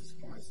Jesus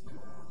Christ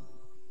Lord.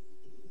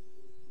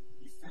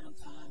 You found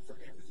time for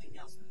everything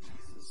else but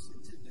Jesus, and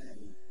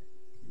today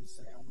you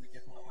say, I'm going to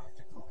give my life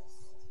to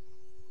Christ.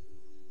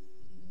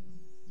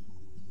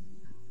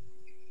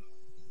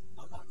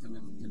 I'm not going to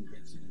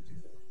convince you to do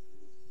that.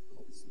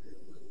 Holy Spirit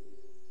will.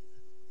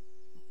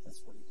 That's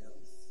what He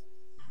does.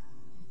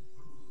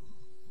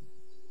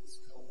 He's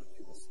calling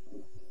you this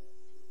morning to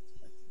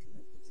make the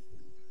commitment to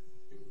Him,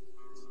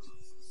 to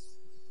Jesus.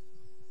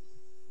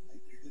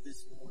 Maybe you're here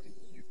this morning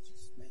and you've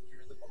just made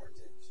you're the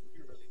bartender.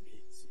 You really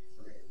need some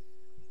prayer.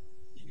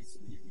 You need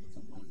some people to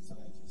come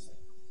alongside you and say,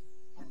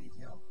 I need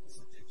help.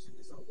 This addiction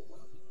is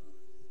overwhelming.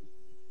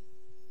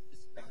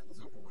 This battle's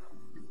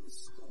overwhelming me.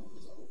 This storm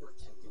is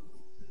overtaking me.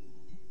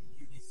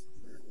 You need some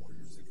prayer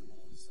warriors to come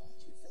alongside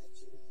you. Thank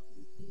you.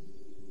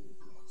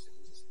 I want you to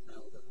just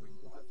know that we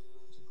love you.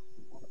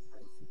 We want to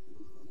pray for you.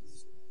 We want to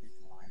speak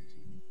life to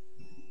you.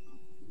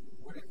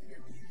 Whatever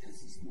your need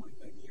is this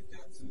morning, maybe you've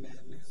got some bad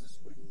news this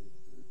week.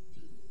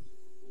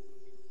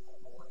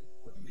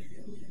 Or maybe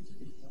it could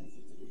be health,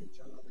 it could be a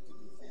job, it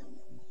could be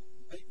family.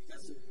 Maybe you've got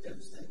some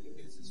devastating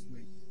news this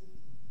week.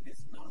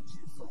 It's not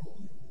your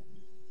fault. You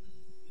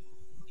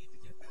need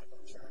to get back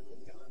on track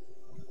with God.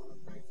 We want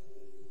to pray for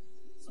you.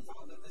 So,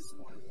 Father, this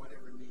morning,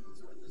 whatever needs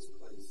are in this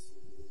place,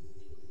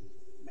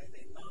 may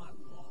they not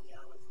walk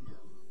out of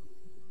here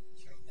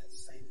carrying that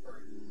same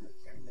burden, or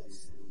carrying that,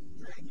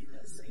 dragging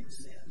that same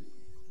sin.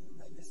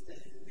 May this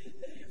day be a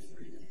day of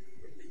freedom,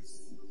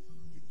 release,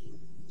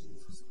 in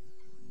Jesus' name.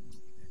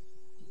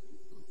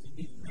 If you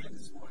need prayer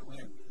this morning, we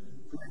have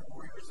prayer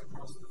warriors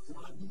across the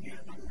front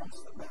and across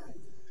the back.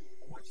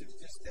 I want you to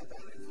just step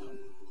out and come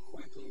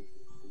quickly.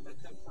 Let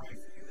them pray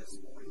for you this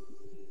morning.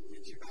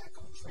 Get you back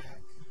on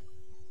track.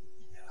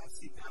 And I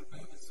see God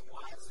moving some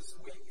lives this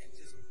week, and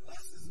just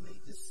blesses me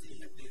to see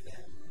Him do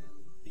that.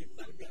 People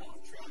that have been on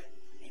track,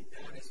 and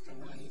God is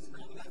coming. He's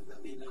not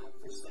letting me not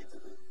forsaken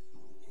them.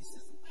 He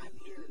says, I'm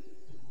here.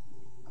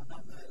 I'm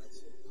not mad at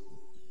you.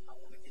 I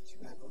want to get you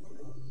back on the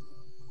road.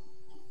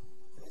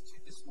 If that's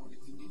you this morning,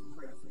 if you need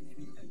prayer for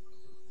anything, we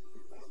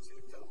invite you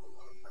to come. We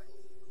want to pray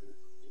with you.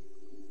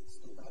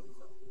 Step out and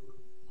come.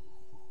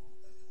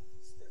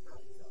 Step out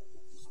and come.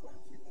 Just wait a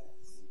few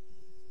minutes.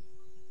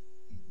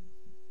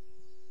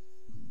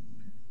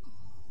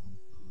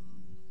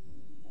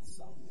 That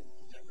song that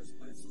Deborah's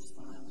place is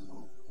Find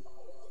Hope.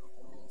 All the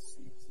world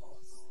seems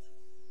lost.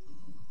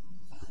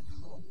 Find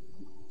hope.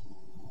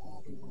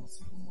 All the world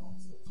seems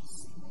lost. If you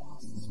seem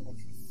lost, so if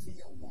you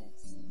feel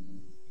lost,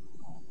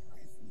 I'll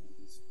pray for you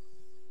this morning.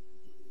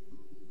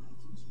 Thank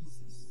you,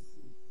 Jesus.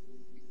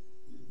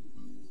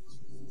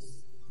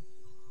 Jesus.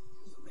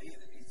 There's a man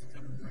that needs to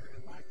come and pray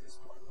tonight this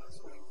morning. Let's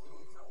wait for him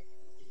to come.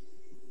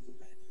 The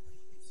man he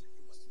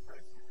wants to pray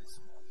for you this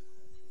morning.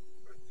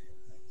 Right there.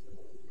 Thank you,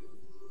 Lord.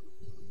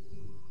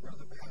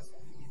 Brother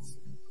Basil, he needs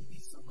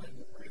somebody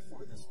to pray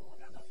for this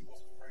morning. I know he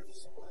wants to pray for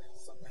somebody.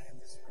 Some man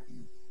this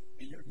morning.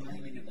 And you're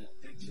battling an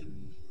addiction.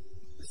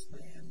 This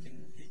man can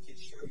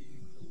show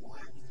you the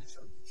life. He can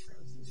show you the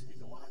truth. He can speak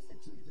the life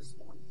into you this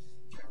morning. If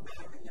you're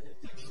battling an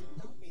addiction,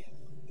 don't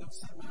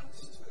somehow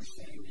just too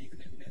ashamed to even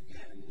admit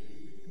that.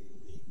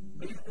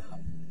 Man up.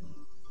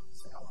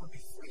 Say, I want to be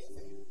free of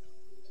it.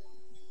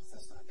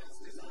 That's not God's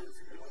design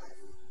for your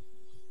life.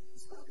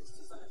 It's not His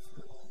design for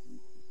your life.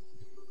 You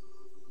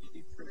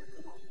need prayer.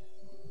 Come on.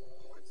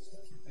 Lord, just a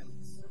few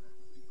minutes.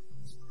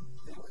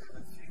 They'll have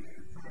a few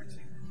prayers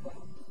in your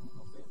phone.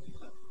 Okay, we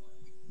love you.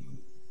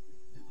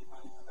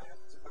 Anybody in the back?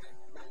 Somebody in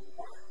the back?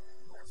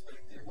 Mark's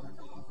back there. Mark,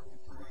 I'll offer to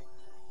pray.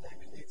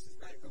 David Hicks is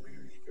back over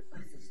here. He could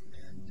pray for some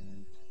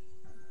men.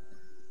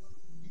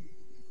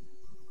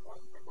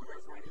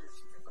 Whoever's right here,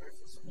 she can pray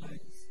for some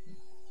ladies.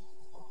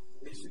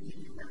 Lisa, can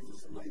you pray for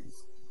some ladies?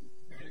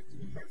 Eric, can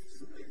you pray for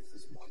some ladies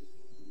this morning?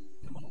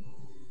 Come on.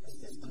 Let's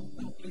just don't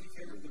leave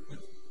here with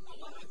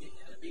allowing the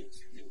enemy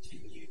to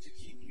continue to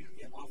keep you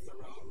off the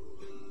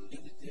road,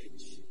 in the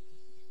ditch.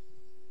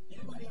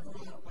 Anybody ever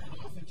ran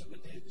off into the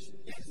ditch?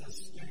 It's a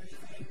scary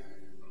thing.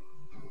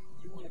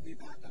 You want to be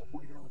back up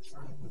where you're on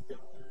track with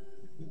God.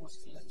 He wants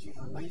to let you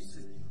know. I used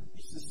to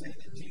say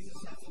that Jesus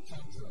has a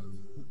tow truck.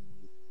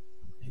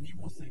 And He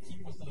wants to hook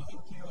you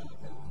up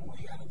and pull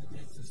you out of the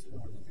ditch this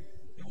morning.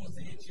 He wants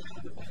to hit you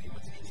out of the body. He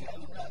wants to hit you out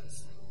of the ruts.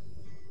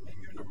 And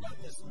you're in a rut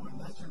this morning.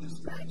 That's your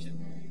distraction.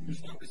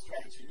 There's no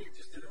distraction. You're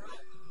just in a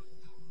rut.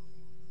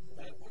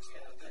 God wants you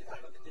out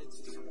of the ditch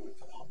this morning.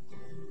 Come on.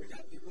 We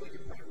got people who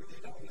can pray with you.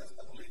 Don't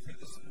leave here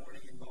this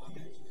morning in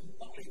bondage.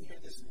 Don't leave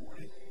here this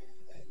morning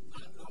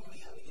not knowing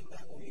how to get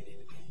back where you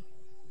need to be.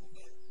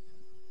 Amen.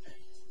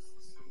 Thank you,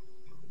 Jesus. Come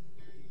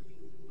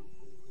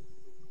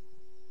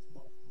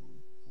on.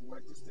 We'll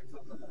wait just a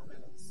couple more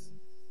minutes.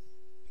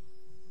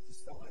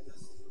 Just go like this.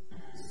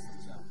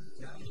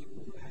 Just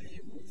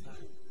valuable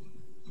time.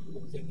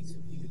 We'll take it to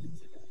you.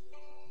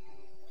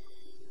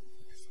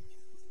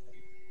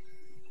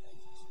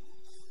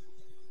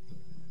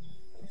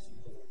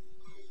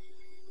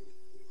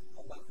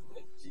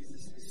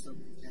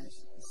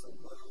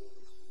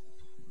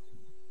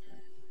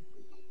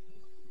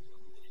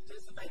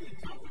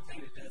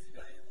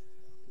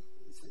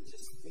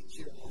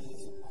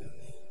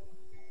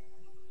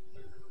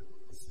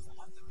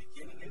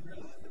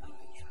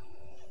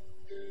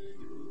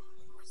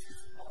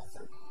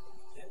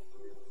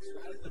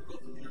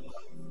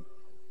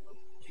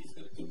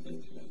 you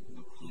lifted up.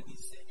 No heavy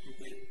sin. You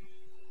win.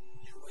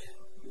 You win.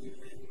 You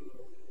win. You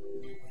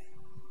win.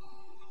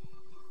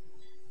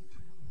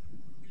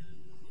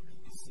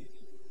 You see it.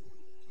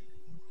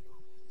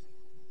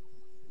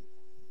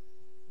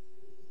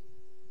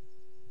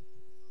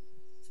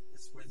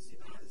 This Wednesday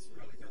night is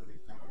really going to be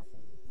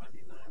powerful.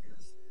 Monday night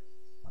is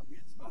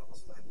men's Bible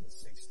study at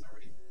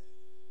 6:30.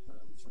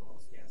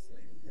 Charles Gasly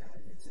and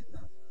Dad. It's in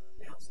the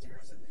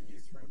downstairs in the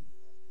youth room.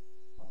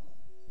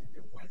 And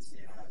then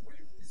Wednesday night,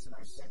 this is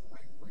our second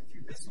week. If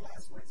you missed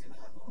last Wednesday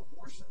night on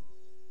abortion,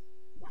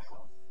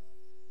 wow,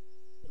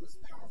 it was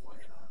powerful.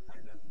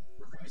 And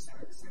we're very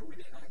sorry to say we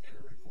did not get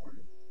it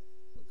recorded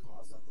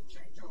because of the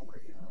changeover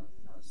in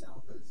our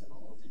sound booth and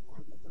all of the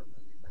equipment they're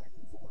moving back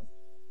and forth.